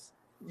boys,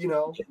 you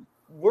know,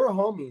 we're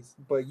homies,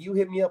 but you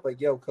hit me up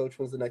like, yo, coach,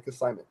 when's the next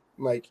assignment?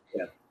 Like,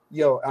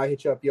 yo, I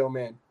hit you up, yo,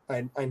 man,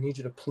 I need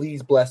you to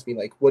please bless me.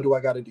 Like, what do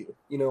I got to do?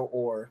 You know,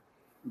 or,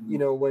 you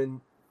know,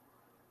 when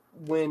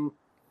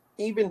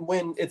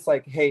it's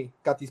like, hey,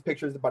 got these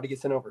pictures about to get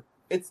sent over.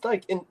 It's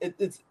like,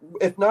 it's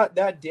if not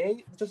that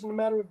day, it's just in a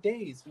matter of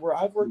days. Where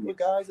I've worked with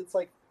guys, it's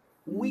like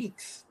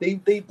weeks.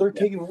 They're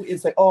taking.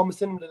 It's like, oh, I'm gonna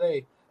send them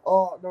today.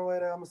 Oh no,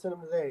 wait, I'm gonna send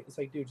them today. It's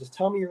like, dude, just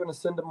tell me you're gonna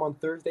send them on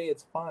Thursday.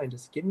 It's fine.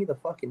 Just give me the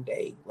fucking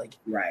day. Like,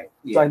 right.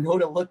 So I know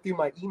to look through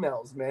my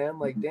emails, man.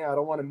 Like, damn, I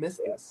don't want to miss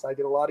this. I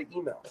get a lot of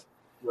emails.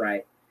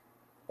 Right.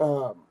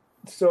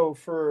 So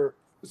for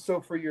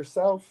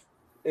yourself,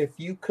 if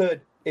you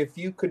could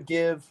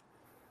give,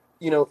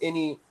 you know,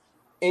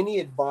 any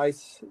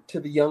advice to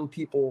the young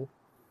people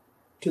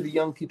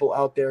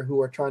out there who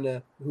are trying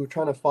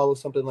to follow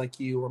something like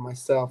you or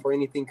myself or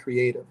anything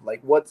creative, like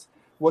what's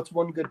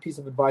one good piece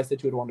of advice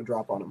that you would want to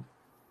drop on them?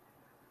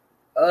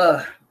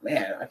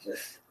 Man,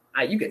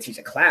 you could teach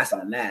a class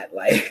on that.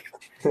 Like,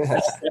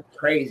 that's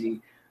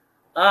crazy.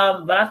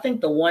 But I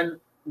think the one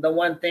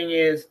thing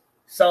is,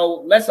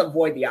 so let's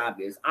avoid the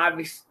obvious.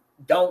 Obviously,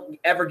 don't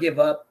ever give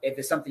up if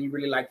it's something you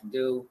really like to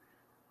do.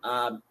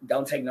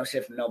 Don't take no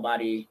shit from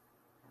nobody,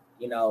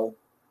 you know.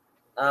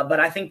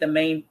 But I think the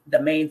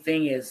main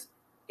thing is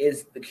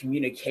the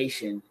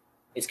communication,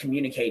 is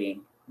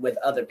communicating with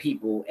other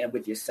people and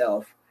with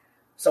yourself.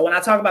 So when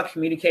I talk about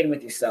communicating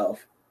with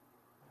yourself,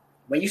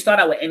 when you start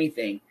out with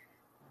anything,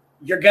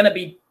 you're gonna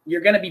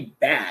be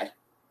bad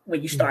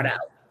when you start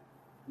out.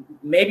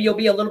 Maybe you'll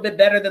be a little bit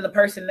better than the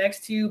person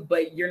next to you,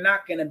 but you're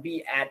not gonna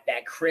be at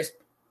that crisp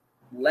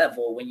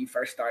level when you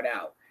first start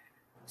out.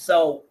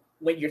 So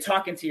when you're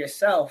talking to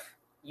yourself,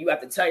 you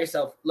have to tell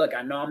yourself, look,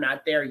 I know I'm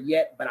not there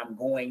yet, but I'm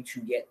going to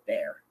get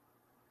there.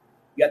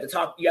 You have to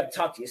talk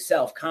to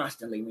yourself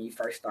constantly when you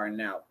first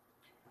starting out.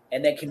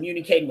 And then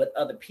communicating with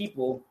other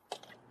people,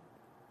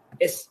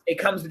 it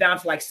comes down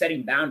to like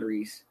setting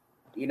boundaries.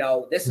 You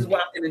know, this is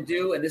what I'm going to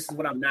do and this is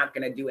what I'm not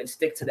going to do, and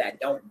stick to that.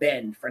 Don't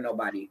bend for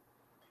nobody.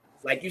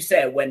 Like you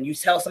said, when you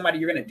tell somebody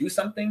you're going to do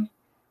something,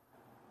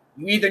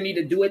 you either need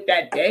to do it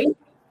that day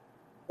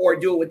or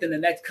do it within the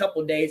next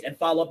couple of days and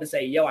follow up and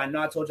say, yo, I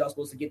know I told you I was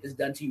supposed to get this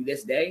done to you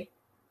this day,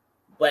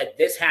 but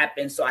this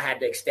happened, so I had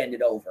to extend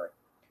it over.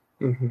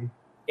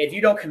 If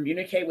you don't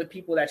communicate with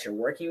people that you're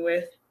working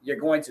with, you're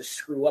going to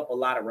screw up a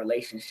lot of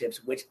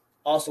relationships, which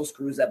also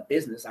screws up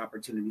business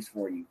opportunities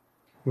for you.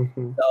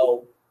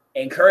 So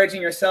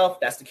encouraging yourself,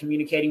 that's the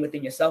communicating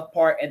within yourself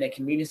part, and then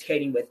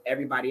communicating with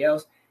everybody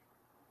else.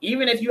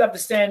 Even if you have to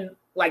send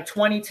like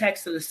 20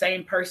 texts to the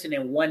same person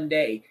in one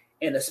day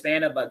in the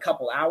span of a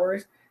couple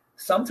hours,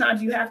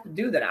 sometimes you have to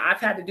do that. I've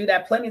had to do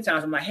that plenty of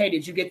times. I'm like, hey,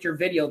 did you get your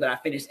video that I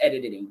finished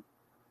editing?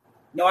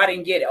 No, I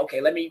didn't get it.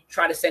 Okay, let me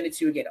try to send it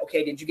to you again.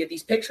 Okay, did you get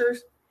these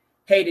pictures?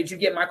 Hey, did you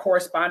get my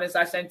correspondence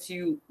I sent to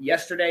you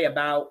yesterday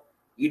about,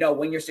 you know,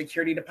 when your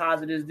security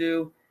deposit is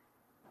due?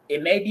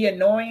 It may be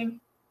annoying,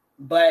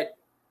 but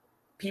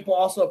people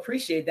also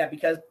appreciate that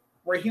because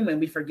we're human.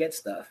 We forget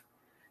stuff.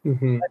 But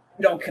you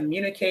don't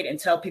communicate and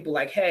tell people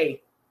like,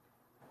 hey,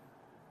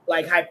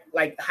 like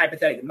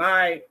hypothetically,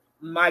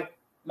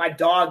 my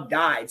dog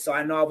died, so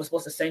I know I was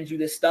supposed to send you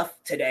this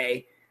stuff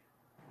today,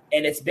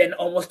 and it's been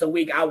almost a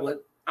week.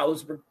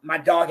 My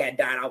dog had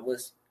died. I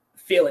was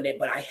feeling it,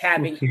 but I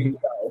haven't. Here you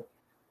go.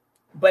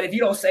 But if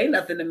you don't say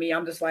nothing to me,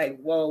 I'm just like,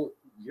 well,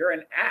 you're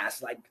an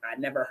ass. Like, I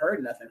never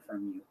heard nothing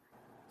from you.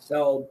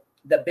 So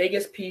the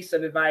biggest piece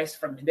of advice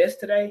from this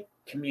today,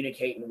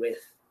 communicating with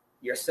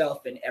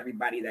yourself and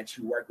everybody that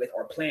you work with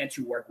or plan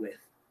to work with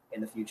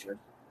in the future.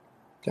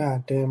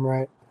 God damn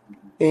right.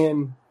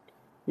 And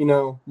you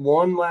know,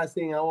 one last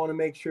thing I want to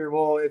make sure,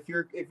 well, if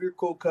you're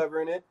cool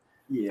covering it,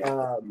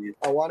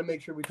 I want to make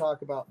sure we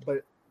talk about,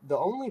 but the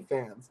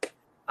OnlyFans.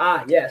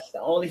 Yes, the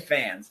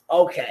OnlyFans.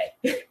 Okay.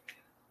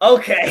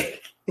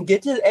 Okay.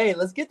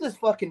 Let's get this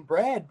fucking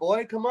bread,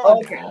 boy. Come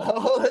on. Okay.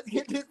 Let's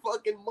get this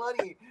fucking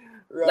money.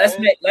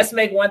 Right? Let's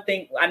make one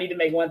thing. I need to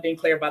make one thing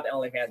clear about the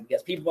OnlyFans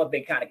because people have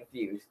been kind of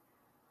confused.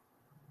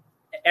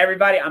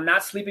 Everybody, I'm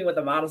not sleeping with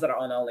the models that are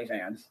on the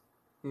OnlyFans.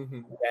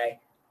 Okay.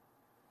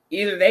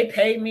 either they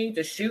pay me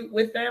to shoot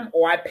with them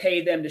or I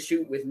pay them to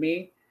shoot with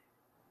me.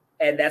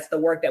 And that's the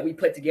work that we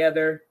put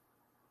together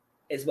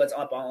is what's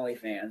up on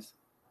OnlyFans.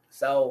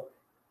 So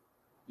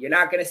you're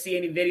not going to see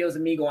any videos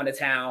of me going to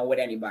town with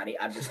anybody.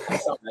 I'm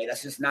sorry.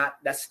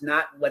 That's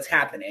not what's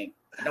happening.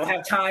 I don't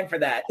have time for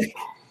that.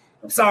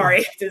 I'm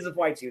sorry to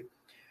disappoint you.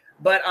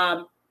 But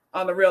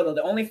on the real though,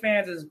 the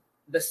OnlyFans is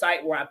the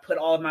site where I put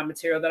all of my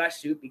material that I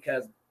shoot,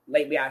 because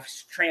lately I've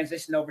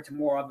transitioned over to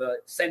more of the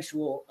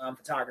sensual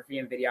photography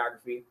and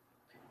videography.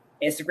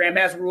 Instagram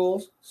has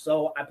rules,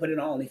 so I put it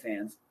on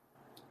OnlyFans.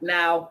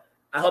 Now,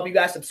 I hope you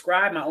guys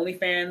subscribe. My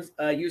OnlyFans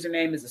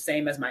username is the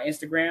same as my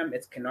Instagram.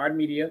 It's Kennard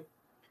Media.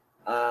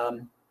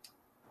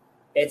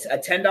 It's a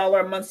 $10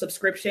 a month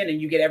subscription,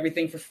 and you get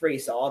everything for free.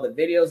 So all the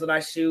videos that I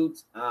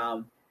shoot,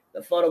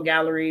 the photo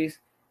galleries,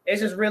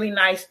 it's just really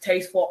nice,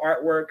 tasteful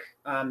artwork,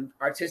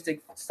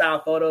 artistic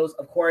style photos.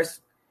 Of course,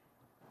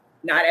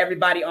 not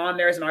everybody on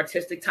there is an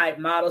artistic type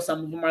model.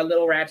 Some of them are a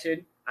little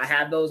ratchet. I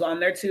have those on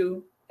there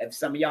too. If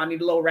some of y'all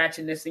need a little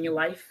ratchetness in your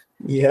life,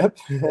 Yep.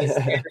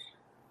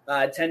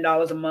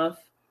 $10 a month.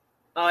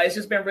 It's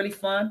just been really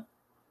fun.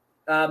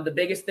 The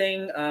biggest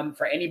thing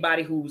for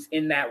anybody who's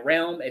in that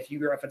realm, if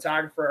you're a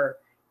photographer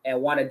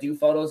and want to do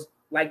photos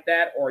like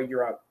that, or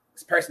you're a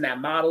person that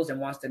models and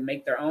wants to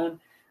make their own,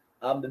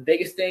 the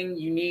biggest thing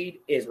you need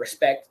is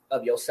respect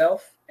of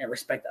yourself and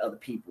respect of other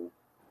people.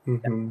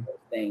 That's the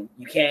thing.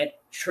 You can't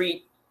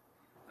treat.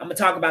 I'm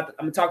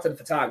gonna talk to the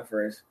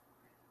photographers.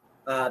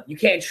 You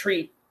can't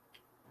treat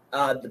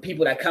the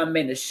people that come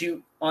in to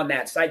shoot on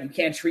that site. You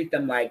can't treat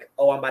them like,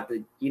 oh, I'm about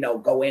to,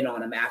 go in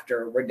on them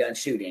after we're done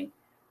shooting.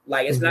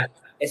 Like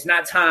it's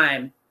not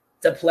time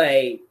to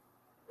play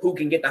who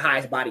can get the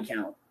highest body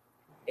count.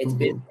 It's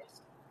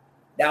business.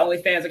 The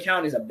OnlyFans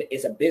account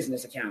is a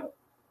business account.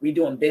 We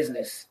doing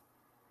business.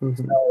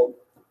 So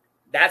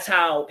that's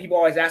how people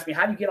always ask me,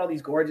 how do you get all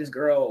these gorgeous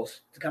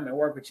girls to come and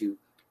work with you?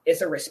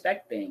 It's a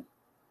respect thing.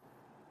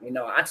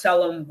 I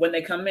tell them when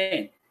they come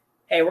in,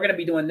 hey, we're going to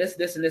be doing this,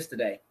 this, and this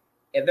today.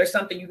 If there's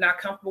something you're not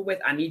comfortable with,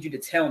 I need you to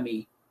tell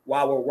me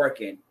while we're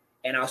working,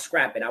 and I'll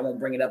scrap it. I won't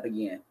bring it up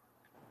again.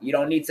 You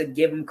don't need to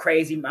give them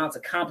crazy amounts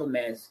of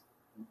compliments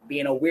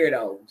being a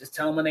weirdo. Just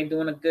tell them when they're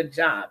doing a good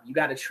job. You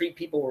got to treat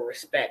people with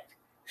respect.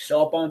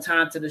 Show up on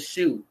time to the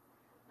shoot.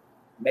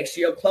 Make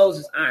sure your clothes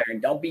is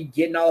ironed. Don't be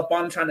getting all up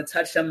on them trying to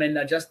touch them and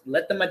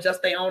let them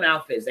adjust their own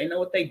outfits. They know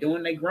what they're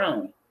doing. They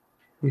grown.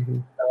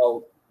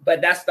 So,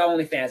 but that's the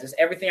OnlyFans. It's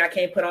everything I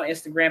can't put on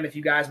Instagram. If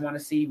you guys want to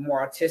see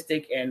more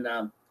artistic and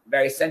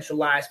very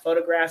centralized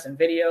photographs and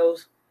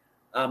videos,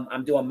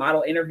 I'm doing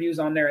model interviews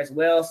on there as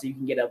well, so you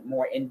can get a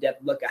more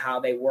in-depth look at how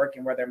they work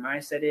and where their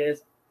mindset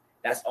is.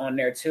 That's on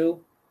there too.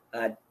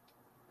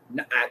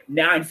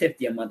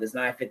 $9.50 a month. It's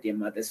 $9.50 a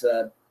month. It's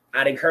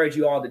I'd encourage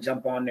you all to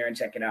jump on there and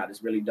check it out.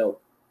 It's really dope.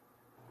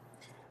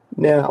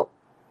 Now,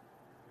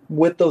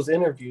 with those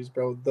interviews,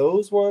 bro,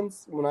 those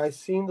ones, when I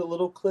seen the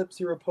little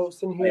clips you were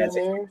posting here and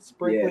there,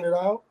 sprinkling it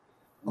out,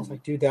 I was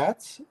like, dude,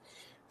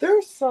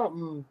 there's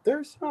something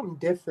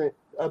different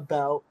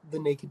about the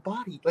naked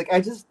body. Like,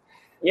 it's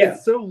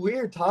so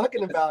weird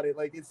talking about it.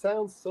 Like, it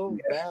sounds so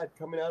bad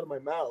coming out of my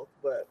mouth,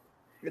 but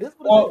it is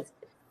what it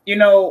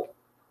is.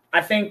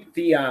 I think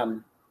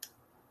the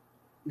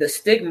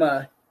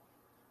stigma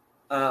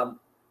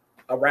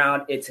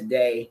around it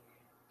today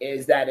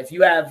is that if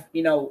you have,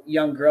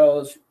 young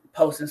girls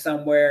posting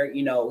somewhere,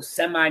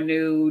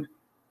 semi-nude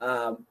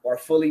or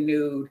fully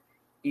nude,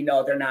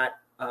 they're not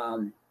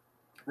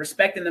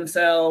respecting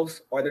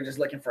themselves, or they're just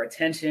looking for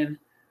attention.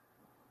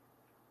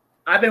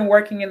 I've been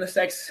working in the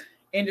sex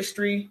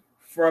industry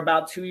for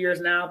about 2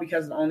 years now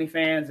because of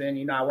OnlyFans,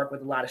 and I work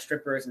with a lot of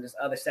strippers and just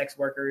other sex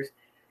workers.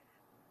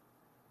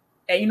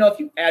 And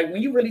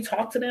when you really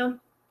talk to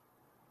them,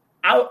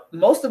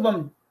 most of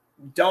them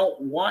don't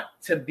want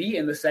to be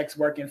in the sex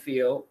working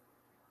field,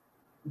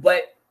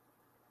 but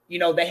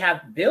they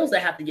have bills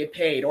that have to get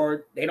paid,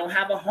 or they don't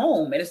have a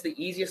home, and it's the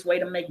easiest way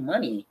to make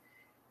money.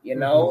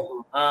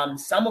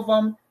 Some of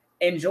them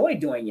enjoy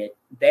doing it.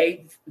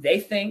 They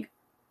think,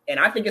 and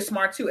I think it's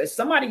smart too.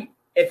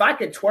 If I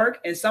could twerk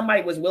and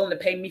somebody was willing to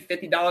pay me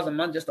 $50 a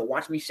month just to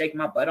watch me shake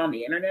my butt on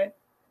the internet,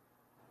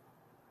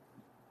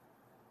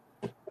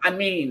 I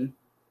mean,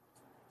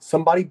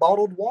 somebody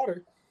bottled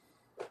water.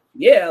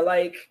 Yeah,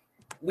 like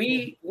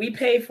we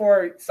pay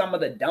for some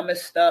of the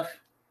dumbest stuff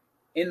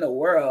in the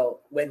world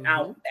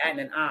without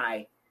batting an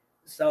eye.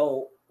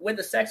 So with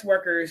the sex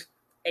workers,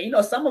 and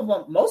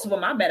most of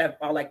them I met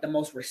are like the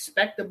most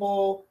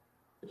respectable,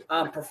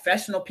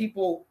 professional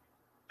people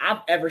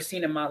I've ever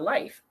seen in my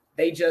life.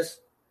 They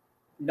just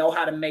know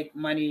how to make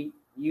money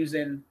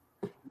using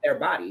their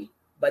body,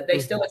 but they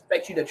still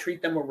expect you to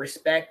treat them with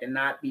respect and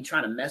not be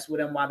trying to mess with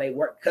them while they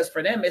work. Because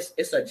for them,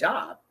 it's a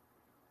job.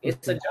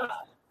 It's a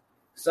job.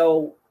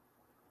 So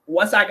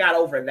once I got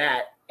over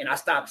that and I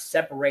stopped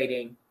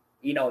separating,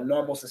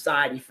 normal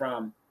society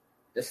from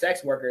the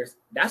sex workers,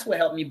 that's what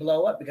helped me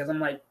blow up, because I'm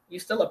like, you're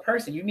still a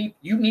person.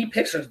 You need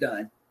pictures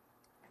done.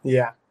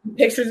 Yeah.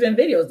 Pictures and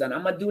videos done.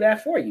 I'm going to do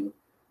that for you.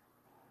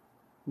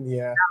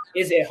 Yeah.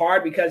 Is it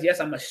hard because yes,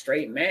 I'm a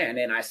straight man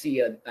and I see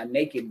a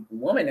naked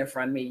woman in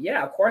front of me?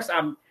 Yeah, of course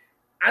I'll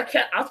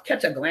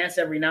catch a glance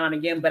every now and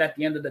again, but at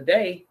the end of the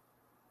day,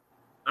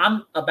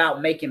 I'm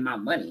about making my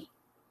money.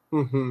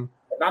 Mm-hmm.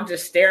 If I'm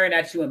just staring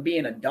at you and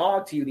being a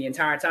dog to you the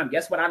entire time,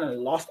 guess what? I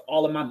done lost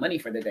all of my money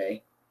for the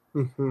day.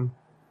 Mm-hmm.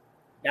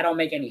 That don't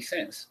make any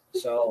sense.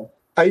 So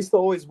I used to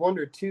always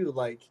wonder too,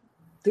 like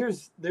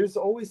there's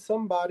always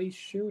somebody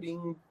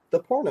shooting the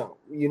porno,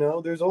 you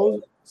know, there's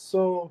always,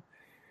 so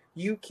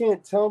you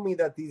can't tell me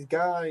that these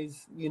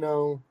guys, you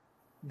know,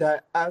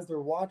 that as they're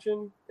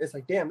watching, it's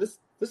like, damn, this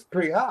is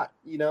pretty hot,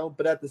 you know,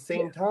 but at the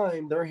same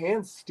time, their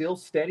hands still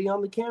steady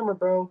on the camera,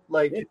 bro.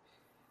 Like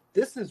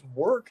this is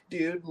work,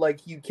 dude.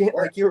 Like you can't,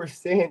 like you were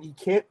saying, you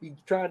can't be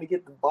trying to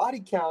get the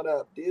body count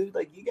up, dude.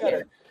 Like you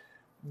gotta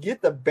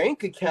get the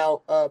bank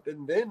account up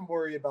and then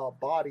worry about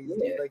bodies.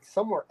 Dude. Like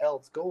somewhere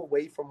else, go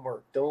away from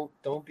work. Don't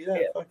be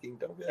that don't be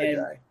that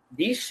guy.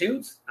 These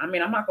shoots, I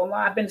mean, I'm not gonna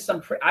lie. I've been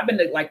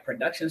to like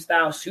production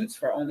style shoots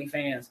for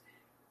OnlyFans.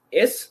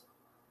 It's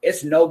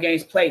no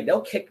games played.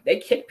 They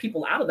kick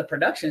people out of the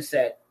production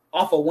set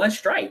off of one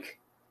strike.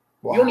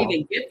 Wow. You don't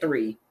even get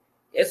 3.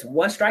 It's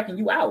one strike and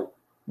you out.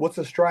 What's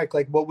a strike?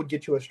 Like what would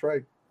get you a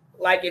strike?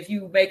 Like if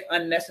you make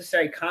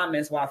unnecessary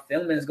comments while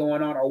filming is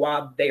going on or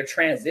while they're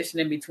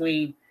transitioning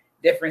between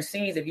different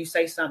scenes, if you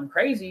say something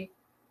crazy,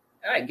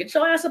 all right, get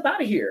your ass up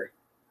out of here.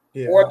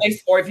 Yeah. Or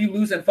if you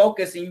losing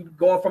focus and you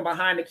going from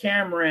behind the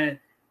camera and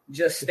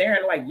just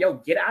staring like, yo,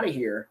 get out of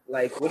here.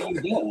 Like, what are you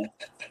doing?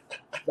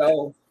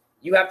 So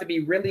you have to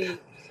be really.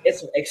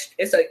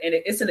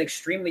 It's an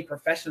extremely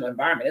professional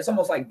environment. It's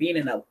almost like being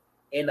in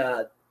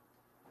a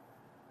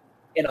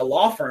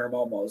law firm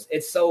almost.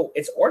 It's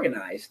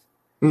organized.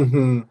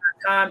 Mm-hmm.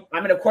 I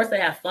mean, of course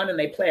they have fun and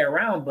they play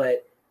around,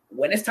 but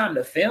when it's time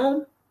to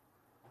film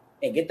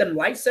and get them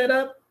lights set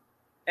up,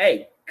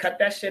 hey, cut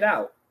that shit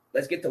out.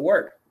 Let's get to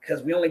work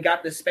because we only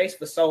got this space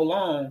for so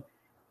long,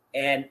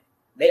 and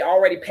they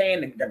already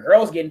paying the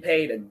girls getting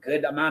paid a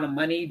good amount of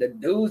money, the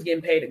dudes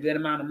getting paid a good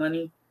amount of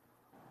money.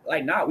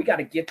 Like, nah, we got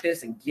to get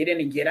this and get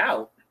in and get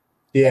out.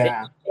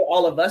 Yeah,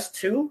 all of us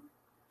too.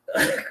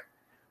 It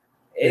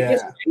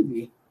gets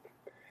crazy.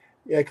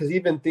 Yeah, because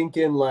even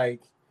thinking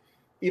like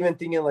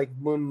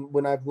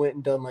when I've went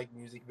and done like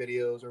music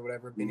videos or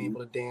whatever, being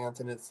able to dance,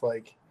 and it's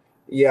like,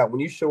 yeah, when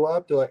you show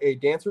up, they're like, hey,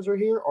 dancers are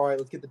here. All right,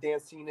 let's get the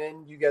dance scene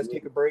in. You guys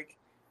take a break.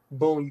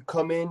 Boom, you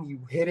come in, you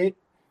hit it.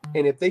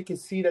 And if they can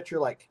see that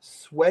you're like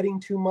sweating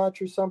too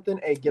much or something,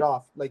 hey, get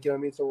off. Like, you know what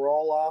I mean? So we're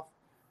all off,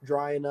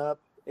 drying up,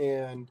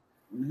 and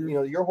you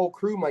know, your whole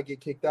crew might get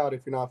kicked out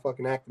if you're not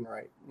fucking acting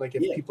right. Like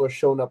if people are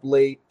showing up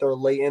late, they're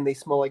late and they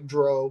smell like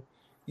dro.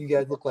 You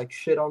guys look like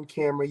shit on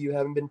camera. You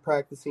haven't been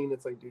practicing.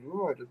 It's like, dude, you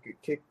might just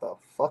get kicked the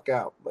fuck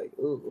out. Like,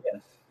 ooh. Yeah.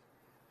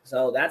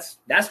 So that's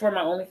where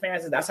my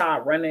OnlyFans is. That's how I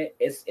run it.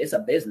 It's a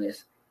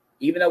business.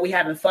 Even though we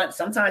having fun,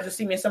 sometimes you'll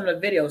see me in some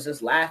of the videos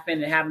just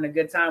laughing and having a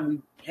good time.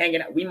 We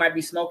hanging out. We might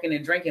be smoking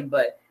and drinking,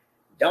 but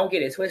don't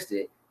get it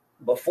twisted.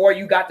 Before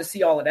you got to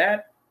see all of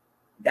that,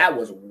 that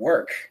was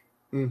work.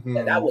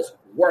 Mm-hmm. That was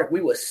work.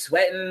 We was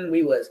sweating.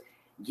 We was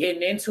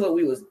getting into it.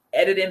 We was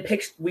editing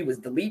pictures. We was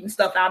deleting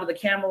stuff out of the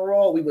camera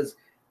roll. We was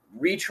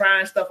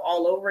retrying stuff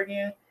all over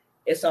again.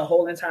 It's a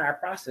whole entire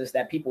process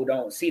that people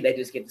don't see. They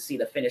just get to see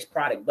the finished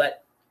product.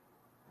 But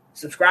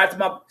subscribe to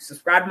my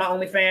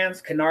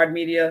OnlyFans, Kennard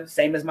Media,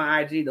 same as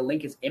my IG. The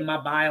link is in my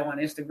bio on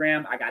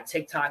Instagram. I got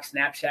TikTok,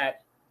 Snapchat,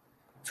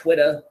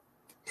 Twitter.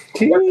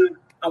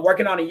 I'm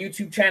working on a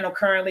YouTube channel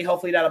currently.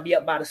 Hopefully that'll be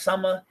up by the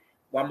summer,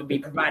 where I'm gonna be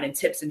providing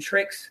tips and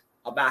tricks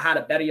about how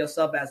to better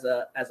yourself as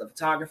a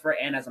photographer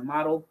and as a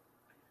model.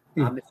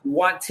 If you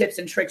want tips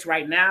and tricks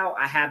right now,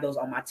 I have those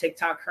on my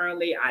TikTok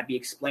currently. I'd be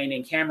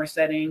explaining camera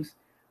settings,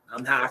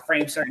 how I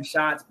frame certain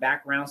shots,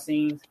 background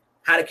scenes,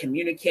 how to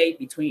communicate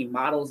between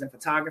models and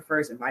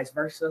photographers and vice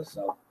versa.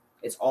 So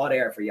it's all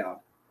there for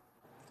y'all.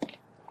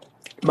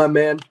 My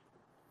man,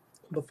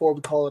 before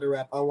we call it a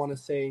wrap, I want to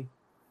say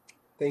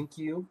thank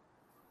you.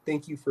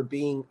 Thank you for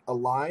being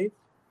alive.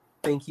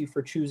 Thank you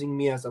for choosing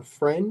me as a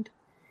friend.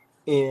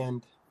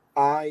 And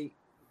I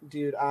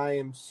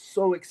am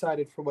so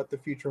excited for what the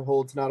future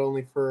holds, not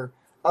only for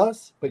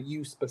us, but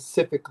you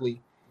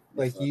specifically.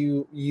 Like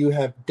you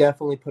have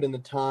definitely put in the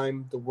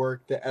time, the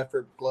work, the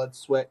effort, blood,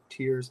 sweat,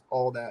 tears,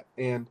 all that.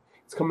 And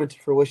it's coming to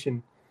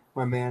fruition,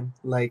 my man.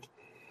 Like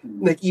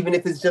even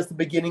if it's just the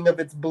beginning of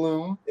its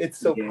bloom, it's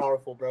so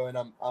powerful, bro. And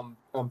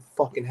I'm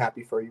fucking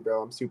happy for you,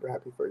 bro. I'm super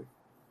happy for you.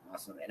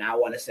 Awesome. And I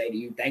want to say to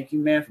you, thank you,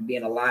 man, for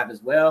being alive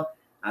as well.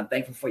 I'm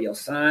thankful for your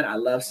son. I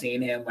love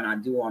seeing him when I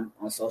do on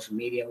social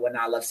media and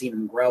whatnot. I love seeing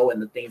him grow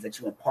and the things that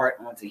you impart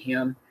onto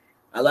him.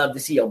 I love to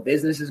see your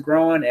business is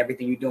growing,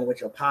 everything you're doing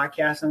with your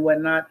podcast and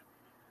whatnot.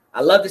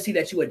 I love to see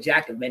that you a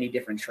jack of many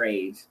different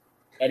trades.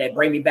 And it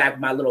bring me back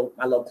my little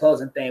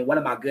closing thing. One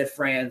of my good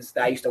friends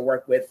that I used to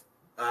work with,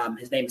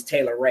 his name is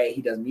Taylor Ray.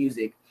 He does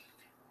music.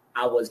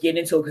 I was getting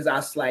into it because I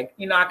was like,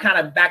 I kind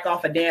of back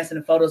off of dancing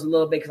and photos a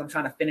little bit because I'm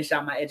trying to finish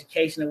out my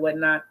education and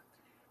whatnot.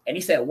 And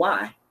he said,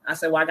 why? I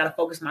said, well, I got to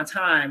focus my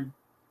time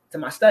to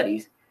my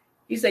studies.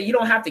 He said, you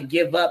don't have to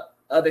give up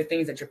other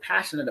things that you're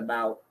passionate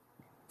about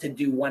to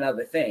do one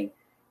other thing.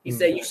 He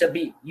said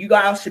you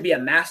guys should be a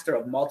master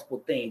of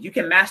multiple things. You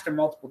can master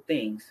multiple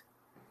things.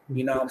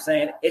 You know what I'm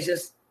saying?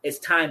 It's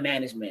time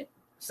management.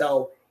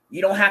 So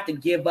you don't have to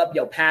give up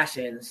your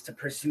passions to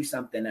pursue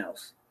something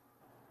else.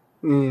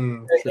 If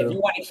you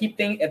want to keep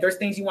things, if there's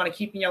things you want to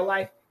keep in your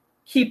life,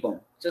 keep them.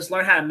 Just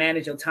learn how to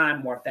manage your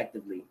time more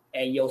effectively,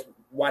 and you'll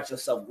watch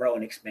yourself grow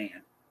and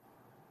expand.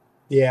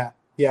 Yeah.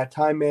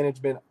 Time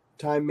management,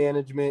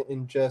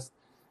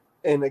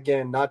 and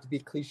again, not to be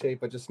cliche,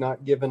 but just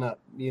not giving up.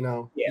 You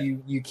know,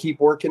 you keep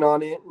working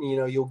on it. And, you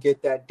know, you'll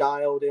get that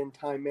dialed in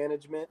time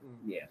management.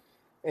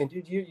 And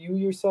dude, you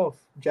yourself,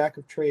 jack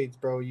of trades,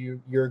 bro.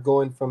 You're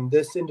going from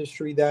this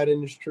industry, that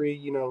industry.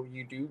 You know,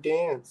 you do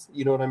dance.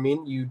 You know what I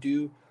mean? You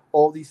do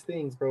all these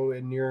things, bro,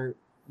 and you're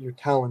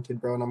talented,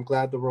 bro. And I'm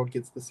glad the world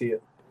gets to see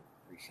it.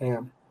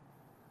 Sam,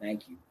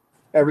 thank you.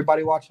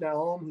 Everybody watching at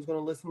home who's going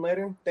to listen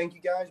later, thank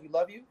you guys. We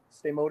love you.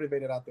 Stay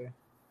motivated out there.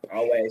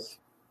 Always.